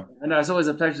to you now. I know, it's always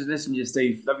a pleasure to listen to you,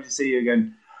 Steve. Lovely to see you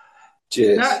again.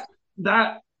 Cheers.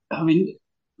 There's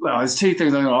 2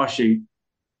 things I'm going to ask you.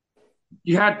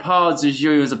 You had Pards as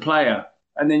you as a player,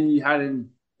 and then you had him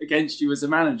against you as a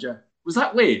manager. Was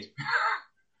that weird?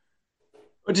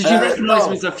 Or did you recognise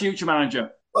him as a future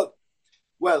manager?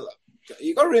 Well,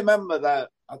 you got to remember that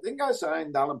I think I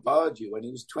signed Alan Pardew when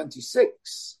he was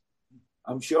 26.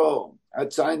 I'm sure.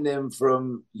 I'd signed him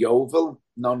from Yeovil,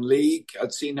 non-league.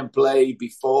 I'd seen him play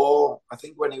before, I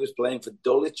think when he was playing for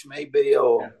Dulwich maybe,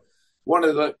 or one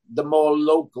of the more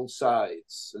local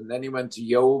sides. And then he went to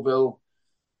Yeovil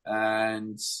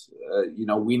and,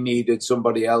 we needed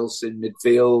somebody else in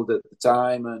midfield at the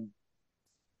time. And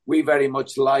we very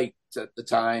much liked at the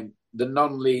time the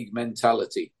non-league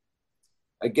mentality.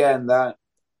 Again, that,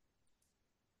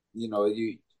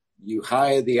 you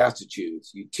hire the attitude,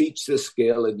 you teach the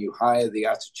skill and you hire the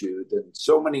attitude. And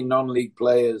so many non-league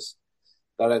players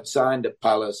that had signed at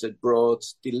Palace had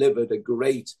delivered a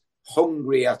great,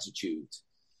 hungry attitude.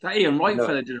 That Ian Wright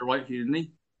fella did it right for you, didn't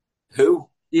he? Who?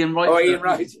 Ian Wright. Oh, Ian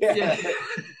Wright, yeah.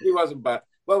 He wasn't bad.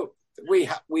 Well, we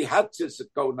had to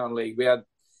go non-league. We had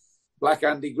Black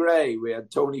Andy Gray, we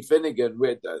had Tony Finnegan. We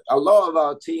had, a lot of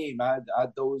our team had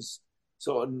those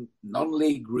sort of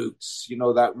non-league roots,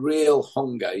 that real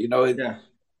hunger.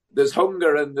 There's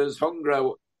hunger and there's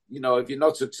hunger. If you're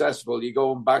not successful, you're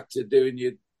going back to doing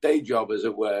your day job, as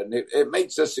it were. And it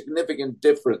makes a significant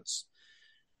difference.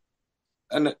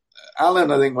 And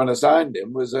Alan, I think, when I signed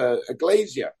him, was a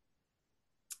glazier.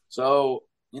 So,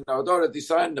 I'd already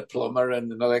signed a plumber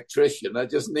and an electrician. I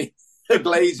just need a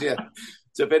glazier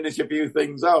to finish a few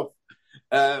things off.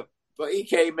 But he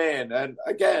came in and,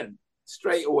 again,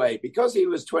 straight away, because he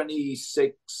was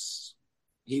 26,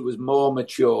 he was more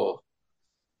mature.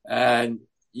 And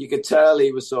you could tell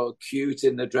he was sort of cute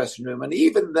in the dressing room. And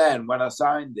even then, when I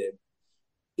signed him,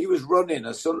 he was running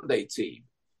a Sunday team.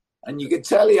 And you could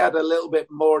tell he had a little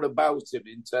bit more about him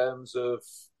in terms of,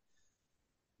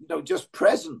 just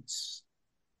presence.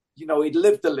 He'd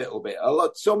lived a little bit.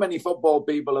 So many football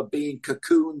people are being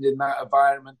cocooned in that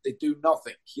environment. They do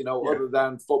nothing, other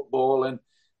than football. And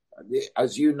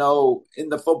as you know, in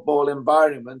the football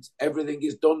environment, everything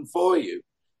is done for you.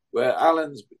 Where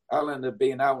Alan had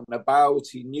been out and about,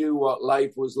 he knew what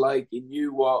life was like. He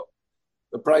knew what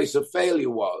the price of failure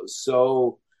was.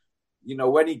 So, you know,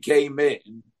 when he came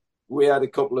in, we had a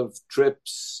couple of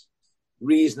trips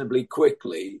reasonably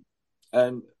quickly,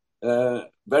 and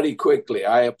very quickly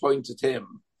I appointed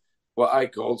him what I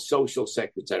called social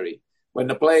secretary. When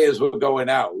the players were going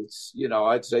out, you know,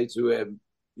 I'd say to him,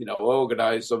 you know,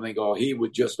 organise something, or he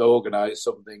would just organise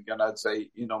something, and I'd say,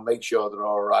 you know, make sure they're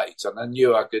all right. And I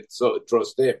knew I could sort of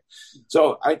trust him.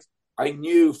 So I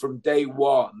knew from day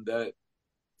one that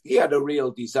he had a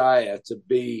real desire to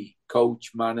be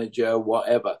coach, manager,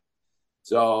 whatever.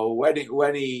 So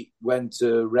when he went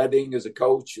to Reading as a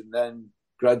coach and then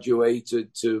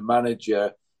graduated to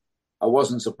manager, I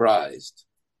wasn't surprised.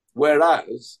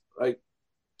 Whereas, like,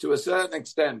 to a certain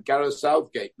extent, Gareth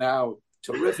Southgate, now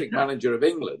terrific manager of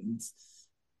England,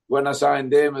 when I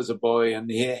signed him as a boy and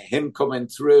him coming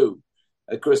through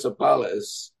at Crystal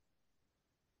Palace,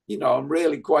 you know, I'm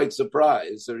really quite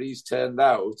surprised that he's turned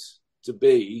out to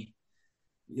be,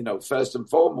 you know, first and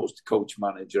foremost coach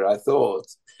manager. I thought,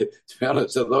 to be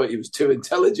honest, I thought he was too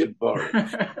intelligent for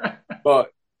it. But,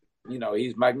 you know,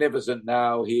 he's magnificent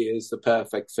now. He is the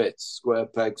perfect fit. Square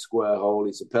peg, square hole.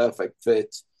 He's a perfect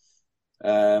fit.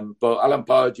 But Alan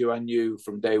Pardew, I knew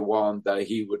from day one that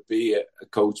he would be a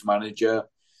coach manager.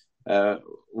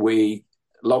 We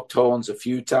locked horns a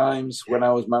few times when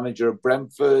I was manager of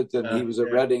Brentford, and he was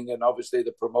at Reading, and obviously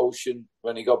the promotion,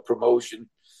 when he got promotion,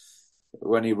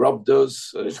 when he robbed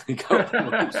us, he got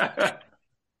promotion.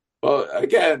 But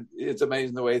again, it's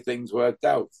amazing the way things worked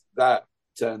out. That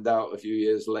turned out a few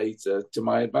years later to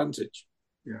my advantage.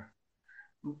 Yeah.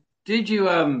 Did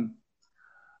you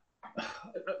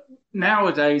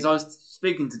nowadays, I was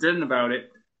speaking to Dylan about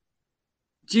it,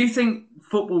 do you think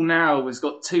football now has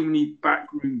got too many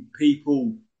backroom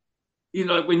people? You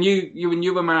know, when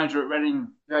you were manager at Reading,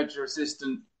 you had your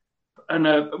assistant,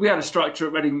 and we had a structure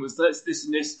at Reading, was this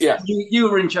and this. Yeah. You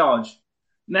were in charge.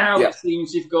 Now it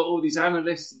seems you've got all these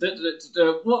analysts.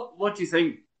 What do you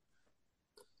think?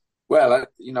 Well,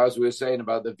 you know, as we were saying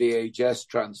about the VHS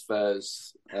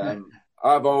transfers,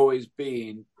 I've always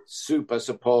been super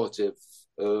supportive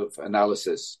of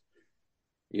analysis.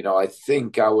 You know, I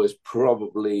think I was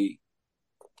probably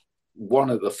one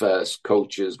of the first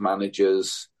coaches,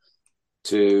 managers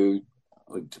to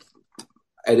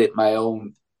edit my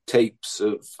own tapes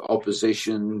of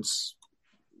oppositions.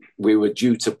 We were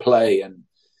due to play, and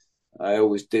I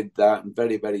always did that, and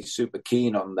very, very super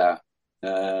keen on that.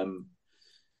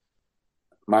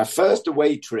 My first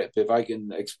away trip, if I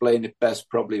can explain it best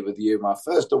probably with you, my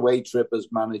first away trip as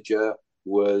manager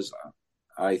was,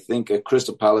 I think, at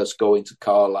Crystal Palace going to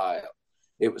Carlisle.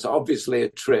 It was obviously a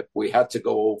trip. We had to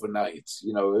go overnight.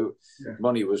 You know,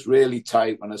 money was really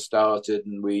tight when I started,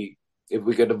 and if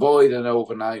we could avoid an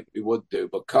overnight, we would do.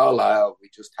 But Carlisle, we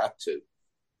just had to.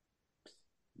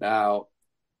 Now,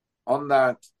 on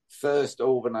that first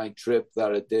overnight trip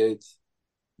that I did,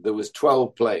 there was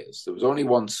 12 players. There was only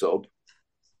one sub.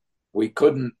 We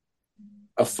couldn't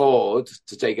afford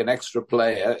to take an extra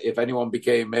player. If anyone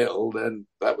became ill, then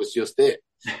that was just it.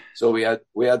 So we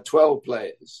had 12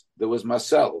 players. There was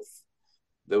myself.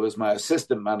 There was my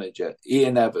assistant manager,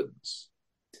 Ian Evans.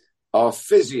 Our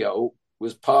physio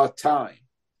was part-time.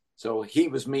 So he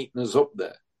was meeting us up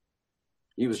there.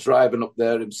 He was driving up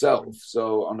there himself.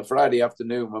 So on a Friday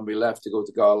afternoon when we left to go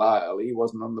to Carlisle, he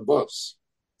wasn't on the bus.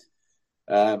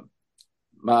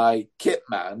 My kit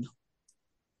man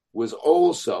was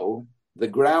also the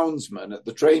groundsman at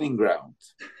the training ground.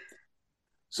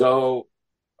 So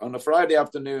on a Friday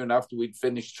afternoon after we'd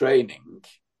finished training,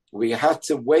 we had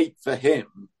to wait for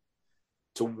him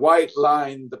to white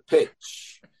line the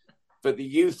pitch for the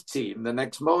youth team the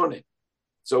next morning.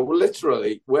 So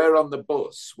literally, we're on the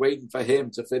bus waiting for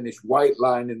him to finish white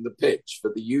lining the pitch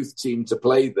for the youth team to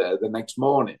play there the next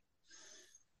morning.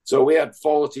 So we had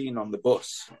 14 on the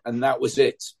bus, and that was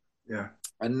it. Yeah.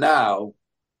 And now,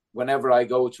 whenever I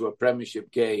go to a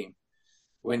Premiership game,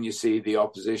 when you see the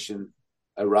opposition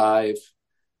arrive,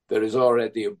 there is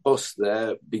already a bus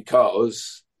there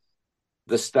because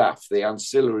the staff, the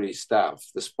ancillary staff,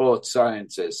 the sports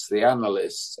scientists, the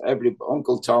analysts,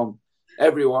 Uncle Tom,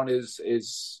 everyone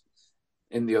is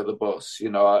in the other bus.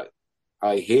 You know,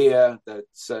 I hear that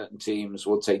certain teams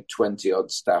will take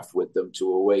 20-odd staff with them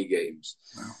to away games.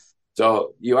 Wow.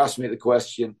 So you asked me the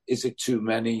question, is it too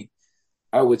many?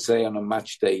 I would say on a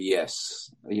match day,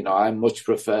 yes. You know, I much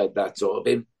preferred that sort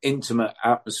of intimate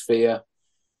atmosphere.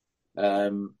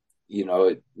 You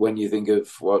know, when you think of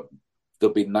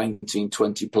there'll be 19,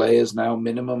 20 players now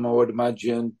minimum, I would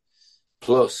imagine,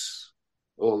 plus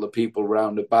all the people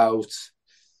round about.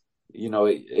 You know,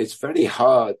 it's very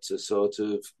hard to sort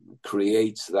of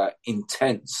create that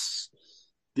intense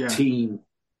team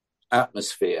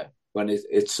atmosphere when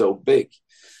it's so big.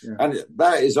 Yeah. And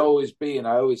that has always been,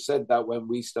 I always said that when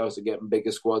we started getting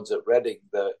bigger squads at Reading,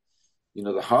 that,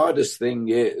 the hardest thing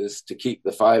is to keep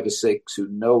the 5 or 6 who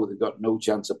know they've got no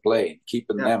chance of playing,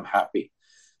 keeping them happy.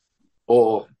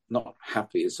 Or not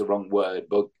happy is the wrong word,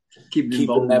 but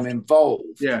keeping them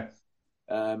involved. Yeah.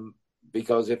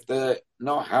 Because if they're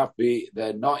not happy,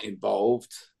 they're not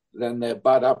involved, then they're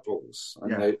bad apples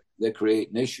and they're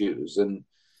creating issues. And,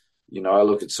 I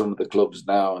look at some of the clubs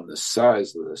now and the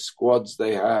size of the squads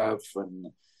they have and,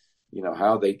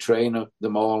 how they train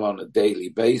them all on a daily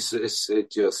basis.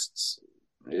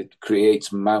 It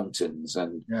creates mountains.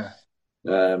 And,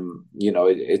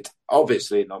 it's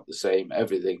obviously not the same.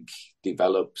 Everything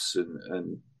develops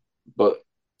but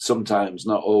sometimes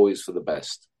not always for the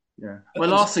best. Yeah. Well,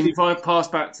 last thing, before I pass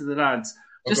back to the lads,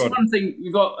 just one thing.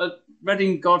 You've got a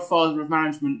Reading godfather of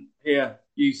management here,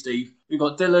 you, Steve. We've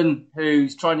got Dylan,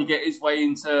 who's trying to get his way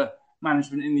into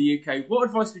management in the UK. What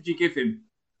advice would you give him?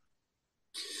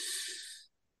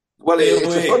 Well,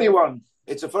 it's a funny one.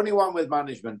 It's a funny one with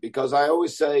management because I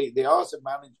always say the art of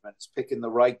management is picking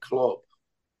the right club.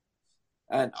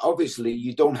 And obviously,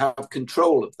 you don't have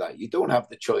control of that. You don't have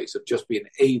the choice of just being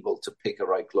able to pick a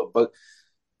right club. But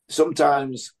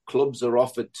sometimes clubs are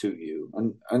offered to you.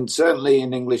 And certainly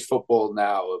in English football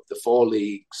now, of the 4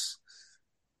 leagues,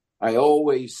 I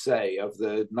always say of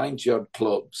the 90-odd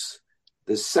clubs,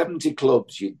 there's 70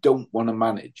 clubs you don't want to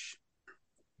manage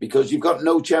because you've got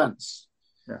no chance.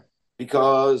 Yeah.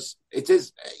 Because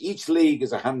each league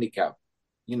is a handicap.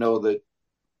 That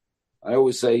I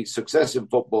always say success in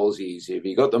football is easy. If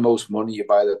you got the most money, you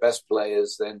buy the best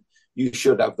players, then you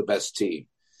should have the best team.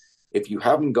 If you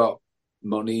haven't got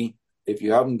money, if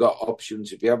you haven't got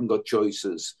options, if you haven't got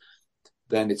choices,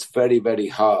 then it's very, very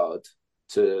hard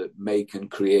to make and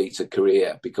create a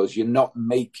career because you're not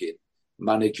making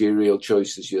managerial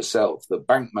choices yourself. The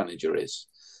bank manager is,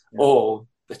 or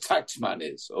the tax man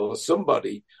is, or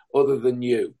somebody other than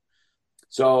you.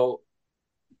 So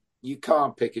you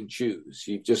can't pick and choose.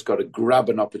 You've just got to grab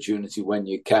an opportunity when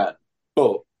you can.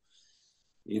 But,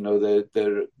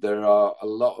 there are a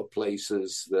lot of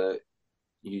places that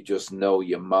you just know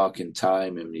you're marking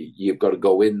time and you've got to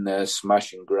go in there,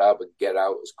 smash and grab and get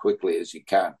out as quickly as you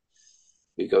can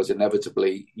because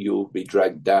inevitably you'll be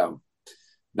dragged down.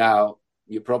 Now,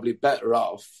 you're probably better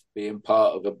off being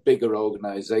part of a bigger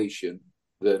organisation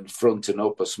than fronting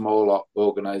up a small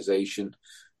organisation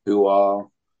who are,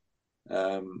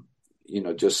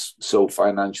 just so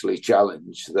financially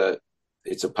challenged that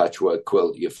it's a patchwork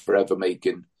quilt. You're forever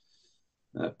making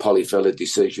polyfiller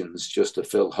decisions just to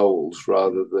fill holes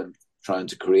rather than trying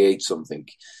to create something.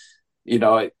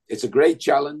 It's a great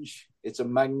challenge. It's a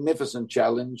magnificent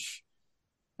challenge.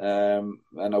 And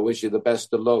I wish you the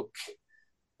best of luck.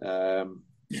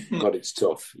 But it's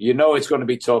tough. It's going to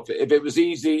be tough. If it was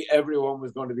easy, everyone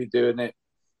was going to be doing it.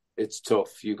 It's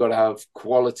tough. You've got to have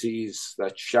qualities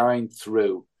that shine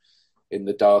through in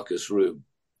the darkest room.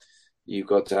 You've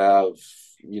got to have,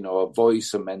 a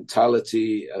voice, a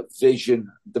mentality, a vision,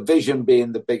 the vision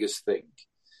being the biggest thing.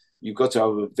 You've got to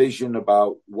have a vision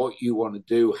about what you want to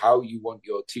do, how you want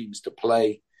your teams to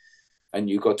play, and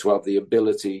you've got to have the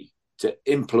ability to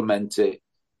implement it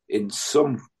in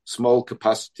some small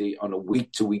capacity on a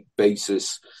week-to-week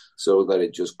basis so that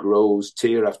it just grows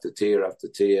tier after tier after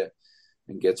tier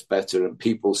and gets better. And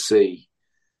people see,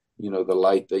 the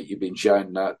light that you've been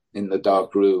shining at in the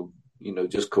dark room,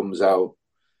 just comes out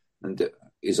and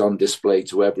is on display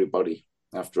to everybody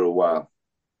after a while.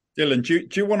 Dylan, do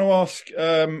you want to ask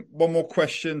one more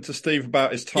question to Steve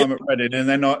about his time at Reading, and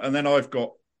then I've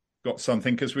got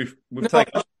something because we've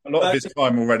taken a lot of his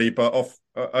time already. But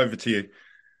over to you.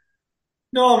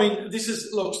 No, I mean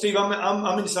look, Steve.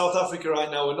 I'm in South Africa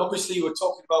right now, and obviously we're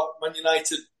talking about Man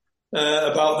United,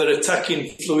 about their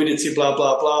attacking fluidity, blah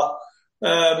blah blah,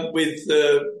 with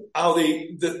how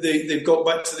they've got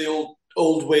back to the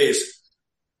old ways.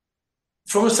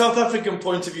 From a South African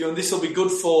point of view, and this will be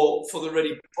good for the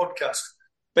Ready podcast,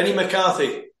 Benny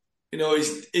McCarthy,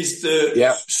 is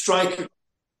the striker.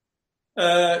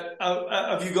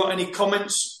 Have you got any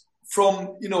comments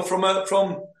from a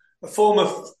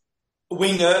former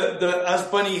winger that as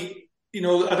Benny?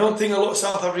 I don't think a lot of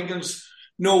South Africans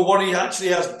know what he actually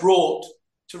has brought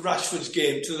to Rashford's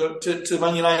game to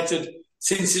Man United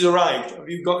since he's arrived. Have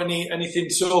you got anything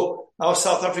so our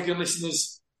South African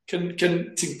listeners can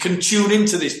tune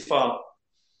into this part?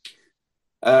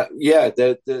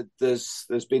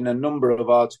 There's been a number of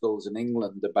articles in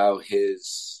England about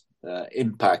his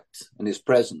impact and his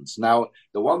presence. Now,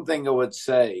 the one thing I would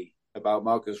say about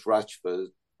Marcus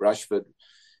Rashford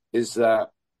is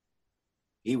that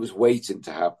he was waiting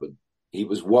to happen. he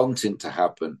was wanting to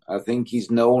happen. I think he's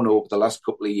known over the last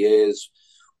couple of years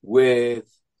with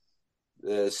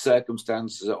the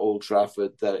circumstances at Old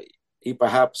Trafford that he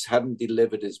perhaps hadn't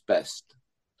delivered his best.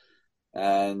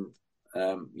 And,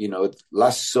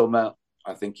 last summer,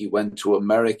 I think he went to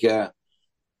America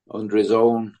under his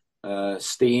own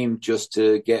steam just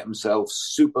to get himself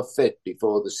super fit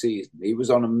before the season. He was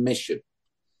on a mission.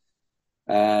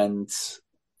 And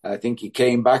I think he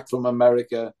came back from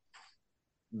America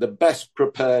the best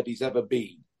prepared he's ever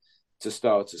been to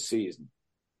start a season.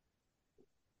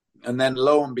 And then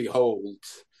lo and behold,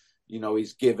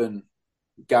 he's given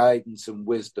guidance and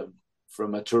wisdom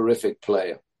from a terrific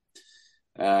player.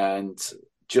 And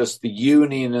just the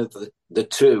union of the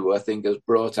two, I think, has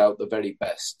brought out the very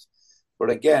best. But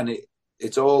again,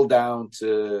 it's all down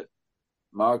to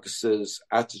Marcus's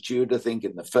attitude, I think,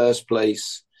 in the first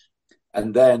place.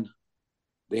 And then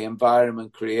the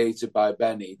environment created by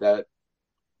Benny that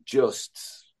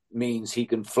just means he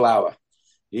can flower.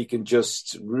 He can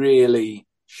just really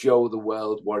show the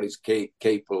world what he's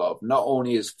capable of. Not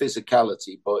only his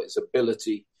physicality, but his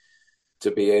ability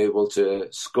to be able to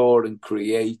score and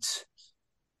create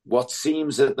what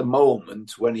seems at the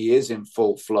moment, when he is in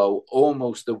full flow,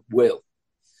 almost a will.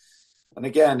 And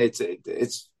again,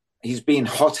 he's been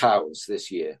hothoused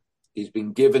this year. He's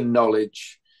been given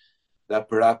knowledge that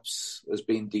perhaps has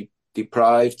been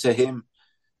deprived to him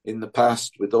in the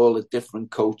past with all the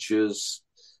different coaches.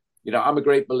 I'm a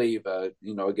great believer,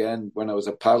 again, when I was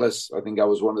at Palace, I think I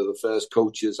was one of the first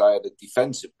coaches. I had a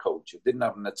defensive coach. I didn't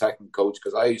have an attacking coach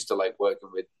because I used to like working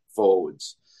with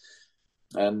forwards.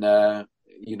 And,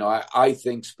 I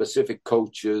think specific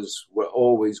coaches were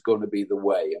always going to be the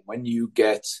way. And when you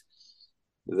get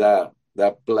that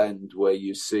blend where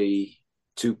you see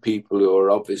two people who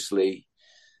are obviously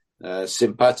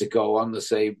simpatico, on the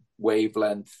same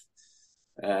wavelength,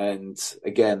 and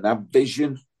again, that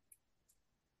vision,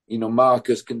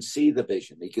 Marcus can see the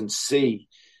vision. He can see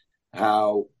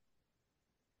how,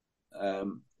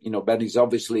 Benny's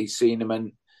obviously seen him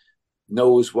and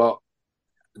knows what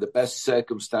the best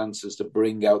circumstances to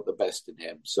bring out the best in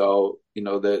him. So,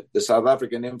 the South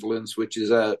African influence, which is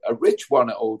a rich one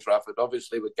at Old Trafford,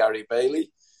 obviously with Gary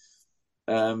Bailey,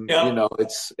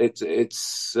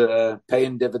 it's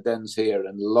paying dividends here,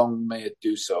 and long may it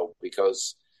do so,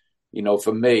 because,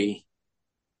 for me,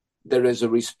 there is a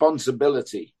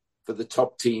responsibility for the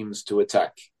top teams to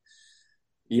attack.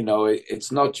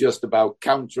 It's not just about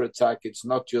counter-attack. It's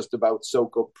not just about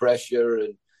soak up pressure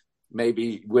and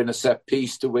maybe win a set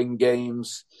piece to win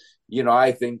games.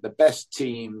 I think the best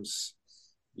teams,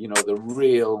 the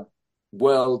real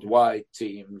worldwide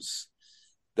teams,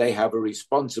 they have a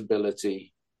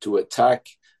responsibility to attack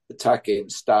in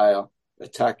style,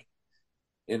 attack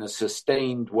in a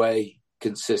sustained way,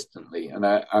 consistently. And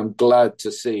I'm glad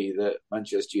to see that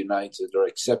Manchester United are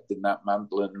accepting that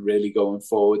mantle and really going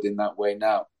forward in that way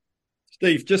now.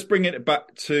 Steve, just bringing it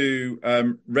back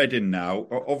to Reading now.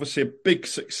 Obviously, a big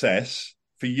success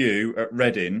for you at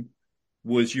Reading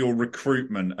was your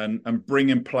recruitment and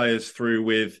bringing players through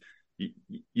with,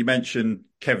 you mentioned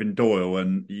Kevin Doyle,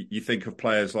 and you think of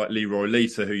players like Leroy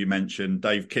Lita, who you mentioned,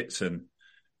 Dave Kitson,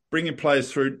 bringing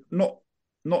players through, not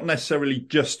necessarily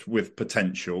just with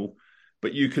potential,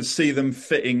 but you could see them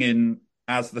fitting in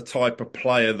as the type of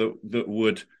player that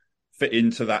would fit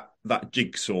into that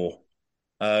jigsaw.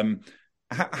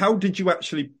 How did you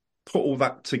actually put all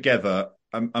that together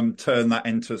and turn that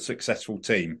into a successful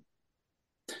team?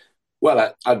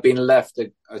 Well, I'd been left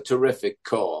a terrific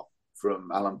core from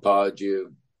Alan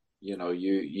Pardew.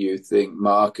 You think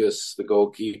Marcus, the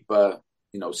goalkeeper,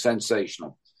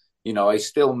 sensational. I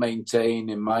still maintain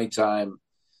in my time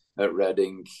at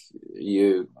Reading,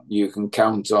 you can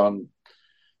count on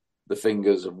the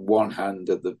fingers of one hand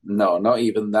not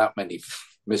even that many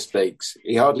mistakes.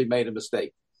 He hardly made a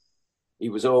mistake. He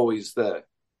was always there.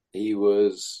 He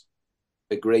was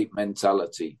a great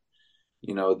mentality.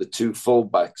 The two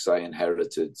fullbacks I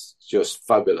inherited, just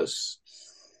fabulous.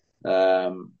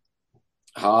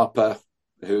 Harper,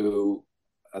 who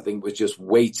I think was just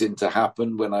waiting to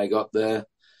happen when I got there.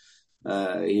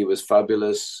 He was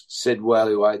fabulous. Sidwell,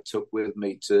 who I took with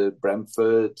me to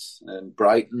Brentford and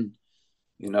Brighton.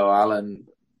 Alan,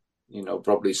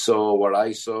 probably saw what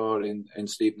I saw in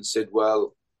Stephen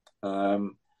Sidwell.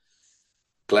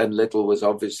 Glenn Little was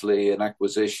obviously an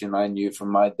acquisition I knew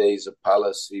from my days at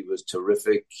Palace. He was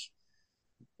terrific.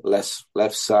 Left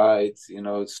side,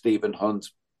 Stephen Hunt,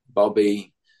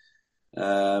 Bobby,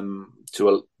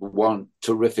 to one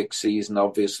terrific season,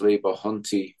 obviously, but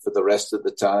Hunty for the rest of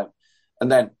the time.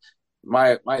 And then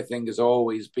my thing has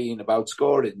always been about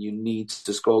scoring. You need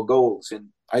to score goals. And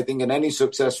I think in any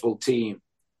successful team,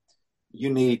 you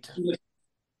need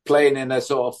playing in a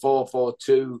sort of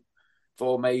 4-4-2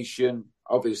 formation.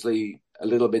 Obviously, a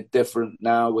little bit different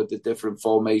now with the different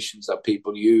formations that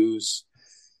people use.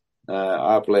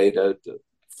 I played a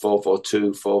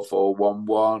 4-4-2,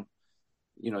 4-4-1-1.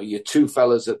 Your two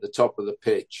fellas at the top of the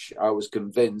pitch, I was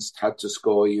convinced had to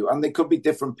score you. And they could be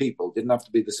different people, didn't have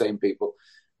to be the same people.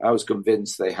 I was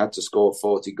convinced they had to score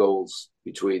 40 goals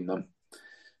between them.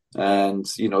 And,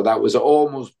 that was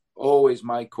almost always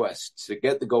my quest, to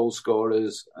get the goal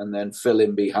scorers and then fill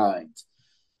in behind.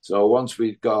 So once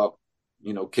we'd got,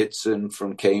 Kitson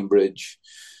from Cambridge,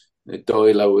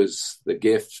 Doyle was the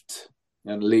gift,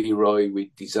 and Leroy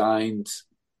we designed.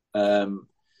 Then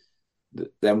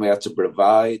we had to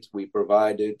provide. We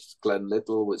provided. Glenn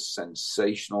Little was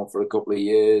sensational for a couple of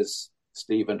years.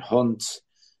 Stephen Hunt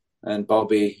and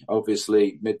Bobby,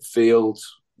 obviously, midfield,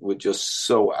 were just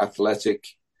so athletic.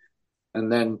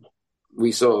 And then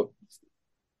we sort of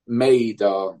made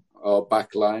our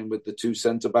back line with the two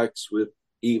centre-backs with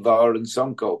Ivar and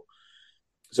Sonko.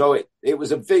 So it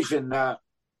was a vision that,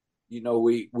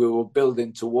 we were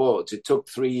building towards. It took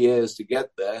 3 years to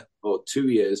get there, or 2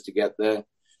 years to get there.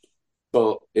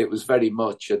 But it was very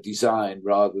much a design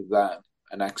rather than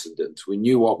an accident. We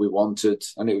knew what we wanted,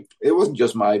 and it wasn't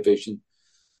just my vision.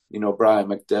 Brian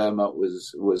McDermott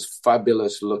was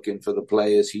fabulous looking for the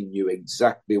players. He knew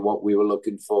exactly what we were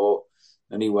looking for,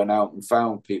 and he went out and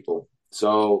found people.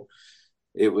 So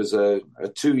it was a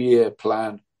 2-year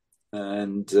plan,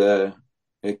 and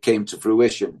it came to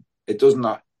fruition. It does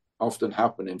not often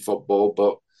happen in football,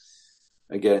 but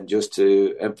again, just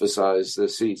to emphasise the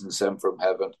season sent from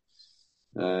heaven,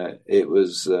 it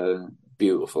was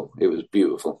beautiful. It was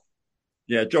beautiful.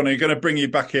 Yeah, Johnny, I'm going to bring you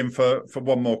back in for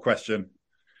one more question.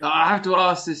 I have to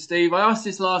ask this, Steve. I asked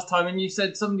this last time, and you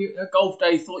said somebody at golf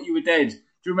day thought you were dead. Do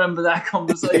you remember that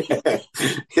conversation?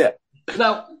 Yeah.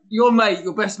 Now, your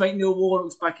best mate Neil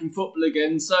Warnock's back in football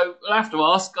again. So I'll have to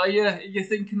ask: are you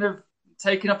thinking of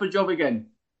taking up a job again?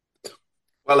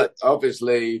 Well,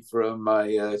 obviously, from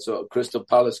my sort of Crystal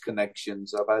Palace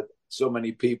connections, I've had so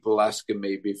many people asking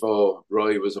me before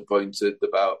Roy was appointed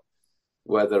about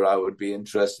whether I would be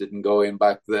interested in going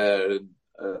back there. And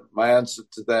my answer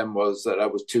to them was that I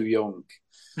was too young.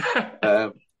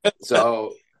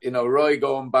 So, Roy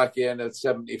going back in at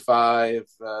 75,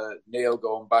 Neil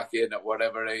going back in at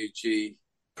whatever age he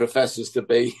professes to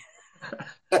be.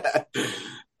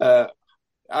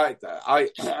 I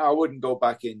wouldn't go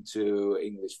back into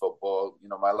English football.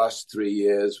 My last 3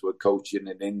 years were coaching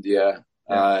in India.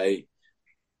 Yeah.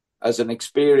 As an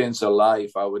experience of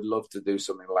life, I would love to do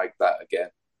something like that again.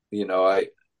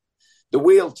 The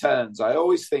wheel turns. I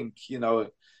always think,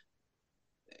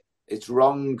 it's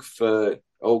wrong for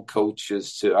old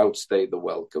coaches to outstay the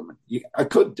welcome. I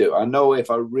could do. I know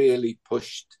if I really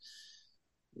pushed,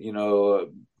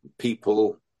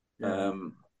 people,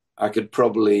 I could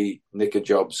probably nick a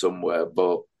job somewhere.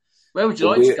 But where would you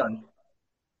like to go?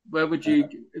 Where would you?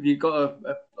 Have you got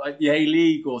like the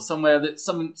A-League or somewhere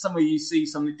somewhere you see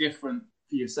something different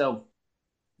for yourself?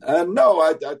 No,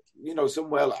 I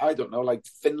somewhere, I don't know, like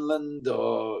Finland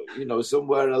or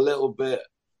somewhere a little bit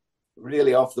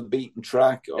really off the beaten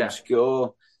track,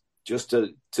 obscure, just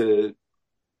to.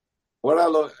 What I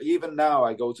love, even now,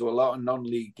 I go to a lot of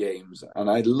non-league games, and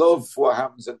I love what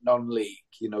happens at non-league.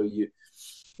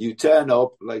 You turn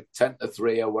up like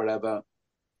 10-3 or whatever,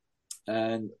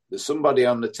 and there's somebody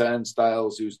on the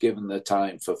turnstiles who's given their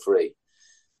time for free.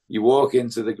 You walk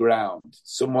into the ground,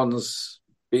 someone's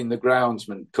been the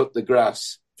groundsman, cut the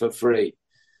grass for free.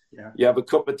 Yeah. You have a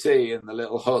cup of tea in the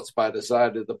little huts by the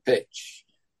side of the pitch,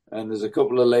 and there's a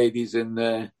couple of ladies in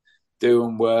there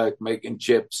doing work, making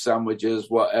chips, sandwiches,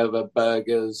 whatever,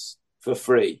 burgers for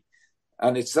free.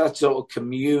 And it's that sort of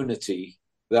community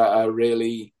that I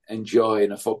really enjoy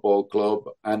in a football club.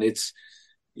 And it's,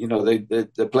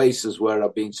 the places where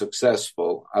I've been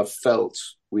successful, I've felt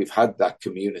we've had that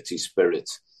community spirit.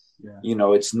 Yeah.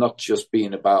 It's not just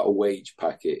being about a wage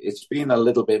packet. It's been a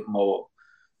little bit more.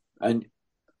 And,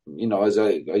 as I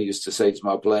used to say to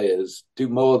my players, do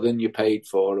more than you paid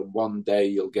for, and one day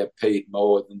you'll get paid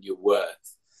more than you're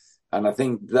worth. And I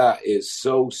think that is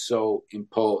so, so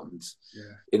important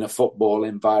in a football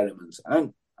environment.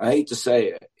 And I hate to say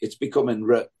it, it's becoming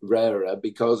rarer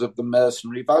because of the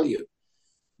mercenary value.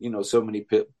 So many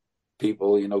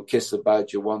people, kiss the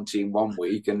badge of one team 1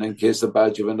 week and then kiss the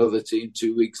badge of another team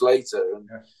 2 weeks later.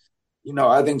 And,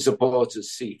 I think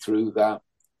supporters see through that.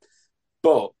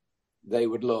 But they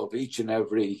would love, each and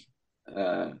every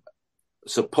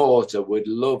supporter would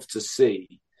love to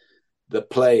see the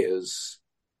players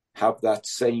have that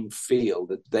same feel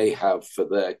that they have for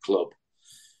their club.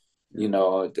 You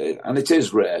know, and it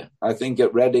is rare. I think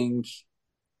at Reading,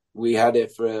 we had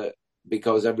it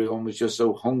because everyone was just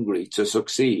so hungry to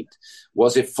succeed.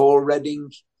 Was it for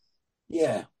Reading?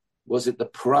 Yeah. Was it the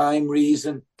prime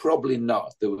reason? Probably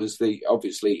not. There was the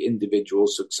obviously individual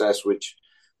success, which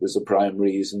was the prime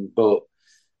reason, but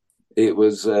it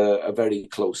was a very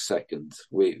close second.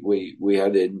 We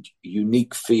had a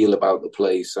unique feel about the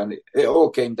place, and it all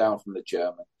came down from the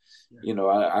chairman. Yeah. You know,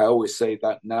 I always say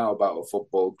that now about a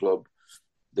football club.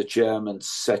 The chairman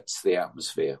sets the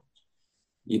atmosphere.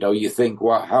 You know, you think,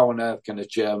 how on earth can a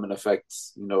chairman affect,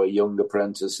 you know, a young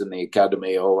apprentice in the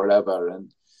academy or whatever?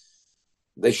 And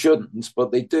they shouldn't,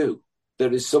 but they do.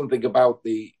 There is something about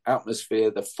the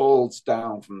atmosphere that falls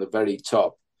down from the very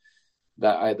top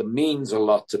that either means a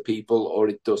lot to people or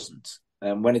it doesn't.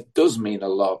 And when it does mean a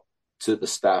lot to the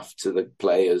staff, to the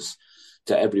players,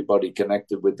 to everybody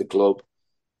connected with the club,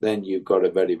 then you've got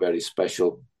a very, very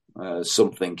special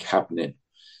something happening.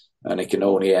 And it can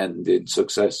only end in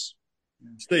success.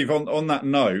 Steve, on that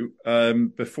note,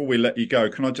 before we let you go,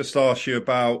 can I just ask you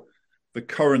about the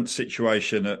current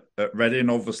situation at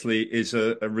Reading? Obviously, is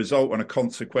a result and a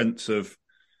consequence of,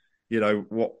 you know,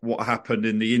 what happened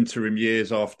in the interim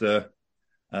years after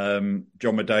John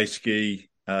Medeski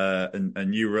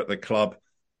and you were at the club.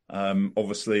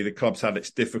 Obviously, the club's had its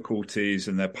difficulties,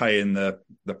 and they're paying the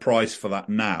price for that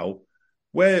now.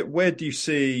 Where do you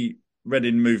see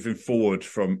Reading moving forward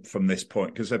from this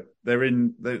point? Because they've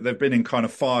been in kind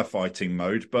of firefighting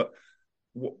mode, but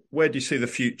where do you see the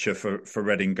future for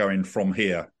Reading going from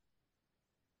here?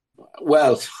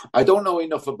 Well, I don't know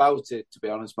enough about it, to be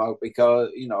honest, Mark,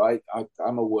 because, you know,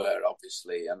 I'm aware,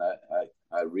 obviously, and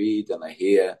I read and I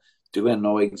hear. Do I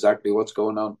know exactly what's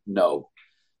going on? No.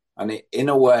 And in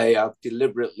a way, I've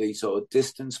deliberately sort of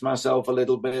distanced myself a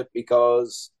little bit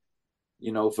because,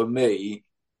 you know, for me,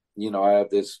 you know, I have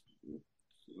this,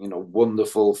 you know,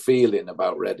 wonderful feeling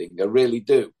about Reading. I really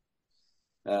do.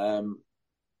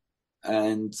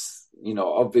 And, you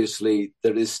know, obviously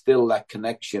there is still that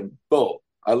connection, but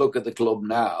I look at the club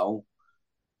now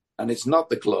and it's not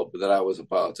the club that I was a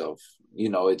part of. You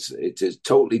know, it is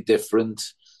totally different.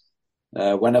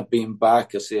 When I've been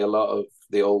back, I see a lot of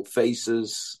the old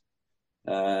faces.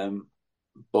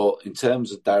 But in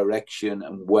terms of direction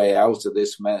and way out of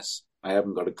this mess, I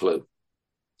haven't got a clue.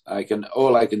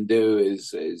 All I can do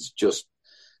is just,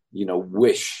 you know,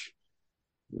 wish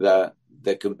that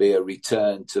there can be a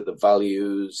return to the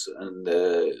values and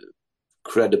the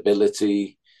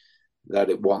credibility that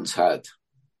it once had,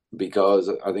 because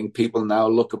I think people now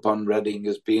look upon Reading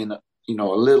as being, you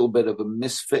know, a little bit of a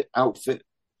misfit outfit.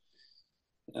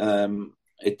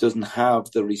 It doesn't have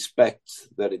the respect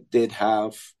that it did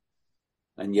have,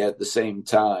 and yet at the same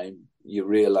time, you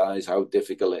realise how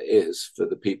difficult it is for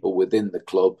the people within the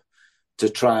club to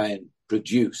try and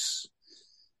produce,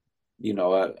 you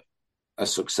know, a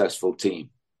successful team.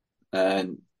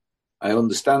 And I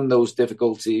understand those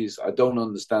difficulties. I don't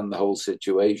understand the whole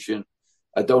situation.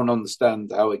 I don't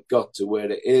understand how it got to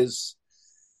where it is.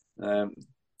 The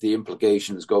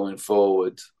implications going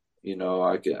forward, you know,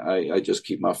 I just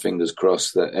keep my fingers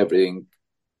crossed that everything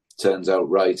turns out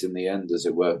right in the end, as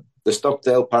it were. The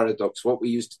Stockdale paradox, what we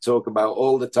used to talk about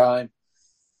all the time,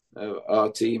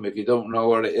 our team, if you don't know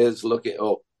what it is, look it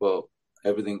up, but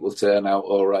everything will turn out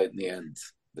all right in the end.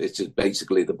 It's just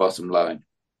basically the bottom line.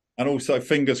 And also,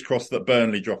 fingers crossed that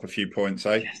Burnley drop a few points,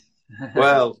 eh?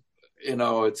 Well, you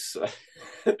know, it's...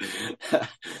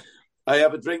 I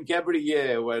have a drink every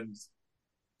year when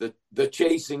the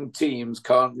chasing teams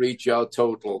can't reach our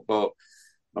total, but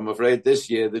I'm afraid this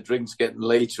year the drink's getting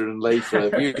later and later.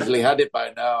 I've usually had it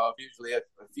by now. I've usually had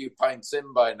a few pints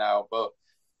in by now, but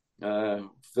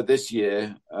for this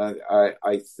year,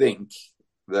 I think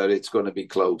that it's going to be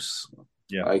close.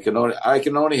 Yeah, I can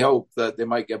only hope that they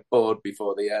might get bored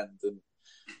before the end and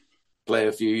play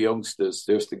a few youngsters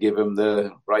just to give them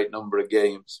the right number of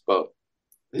games. But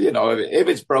you know, if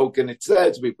it's broken, it's there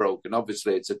to be broken.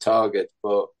 Obviously, it's a target,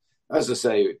 but as I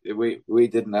say, we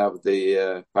didn't have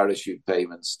the parachute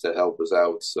payments to help us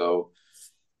out. So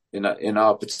in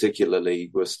our particular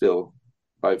league, we're still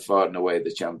by far and away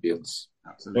the champions.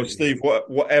 Absolutely. Well, Steve,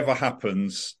 whatever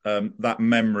happens, that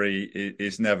memory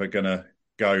is never going to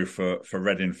go for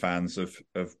Reading fans of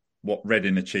what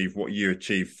Reading achieved, what you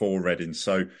achieved for Reading.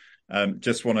 So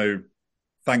just want to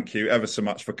thank you ever so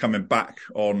much for coming back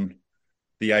on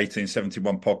the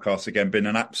 1871 podcast again. Been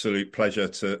an absolute pleasure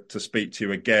to speak to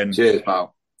you again. Cheers,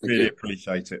 pal. Really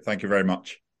appreciate it. Thank you very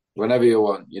much. Whenever you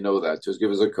want, you know that. Just give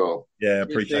us a call. Yeah,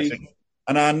 appreciate it.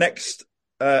 And our next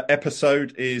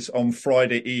episode is on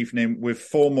Friday evening with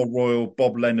former Royal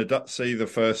Bob Leonarduzzi, the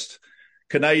first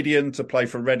Canadian to play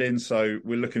for Reading, so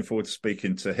we're looking forward to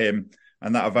speaking to him.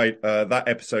 And that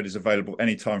episode is available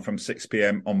anytime from 6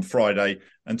 p.m. on Friday.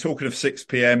 And talking of 6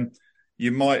 p.m.,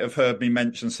 you might have heard me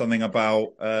mention something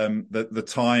about the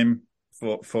time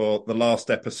for the last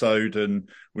episode, and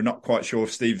we're not quite sure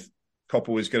if Steve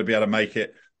Coppell is going to be able to make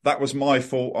it. That was my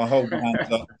fault. I hold my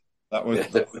hands up. That was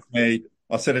me.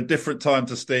 I said a different time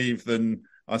to Steve than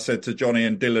I said to Johnny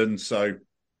and Dylan, so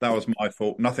that was my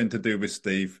fault. Nothing to do with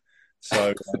Steve.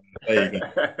 So there you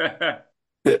go.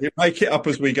 We make it up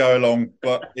as we go along,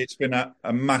 but it's been a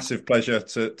massive pleasure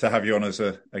to have you on as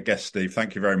a guest, Steve.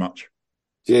 Thank you very much.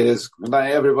 Cheers. Good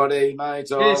night, everybody.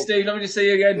 Night all. Cheers, Steve. Lovely to see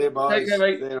you again. Take care,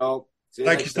 mate. See you all. See you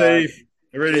Thank you, time. Steve.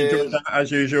 I really enjoyed that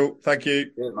as usual. Thank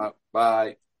you. Cheers, mate.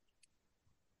 Bye.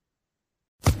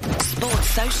 Sports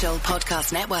Social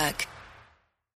Podcast Network.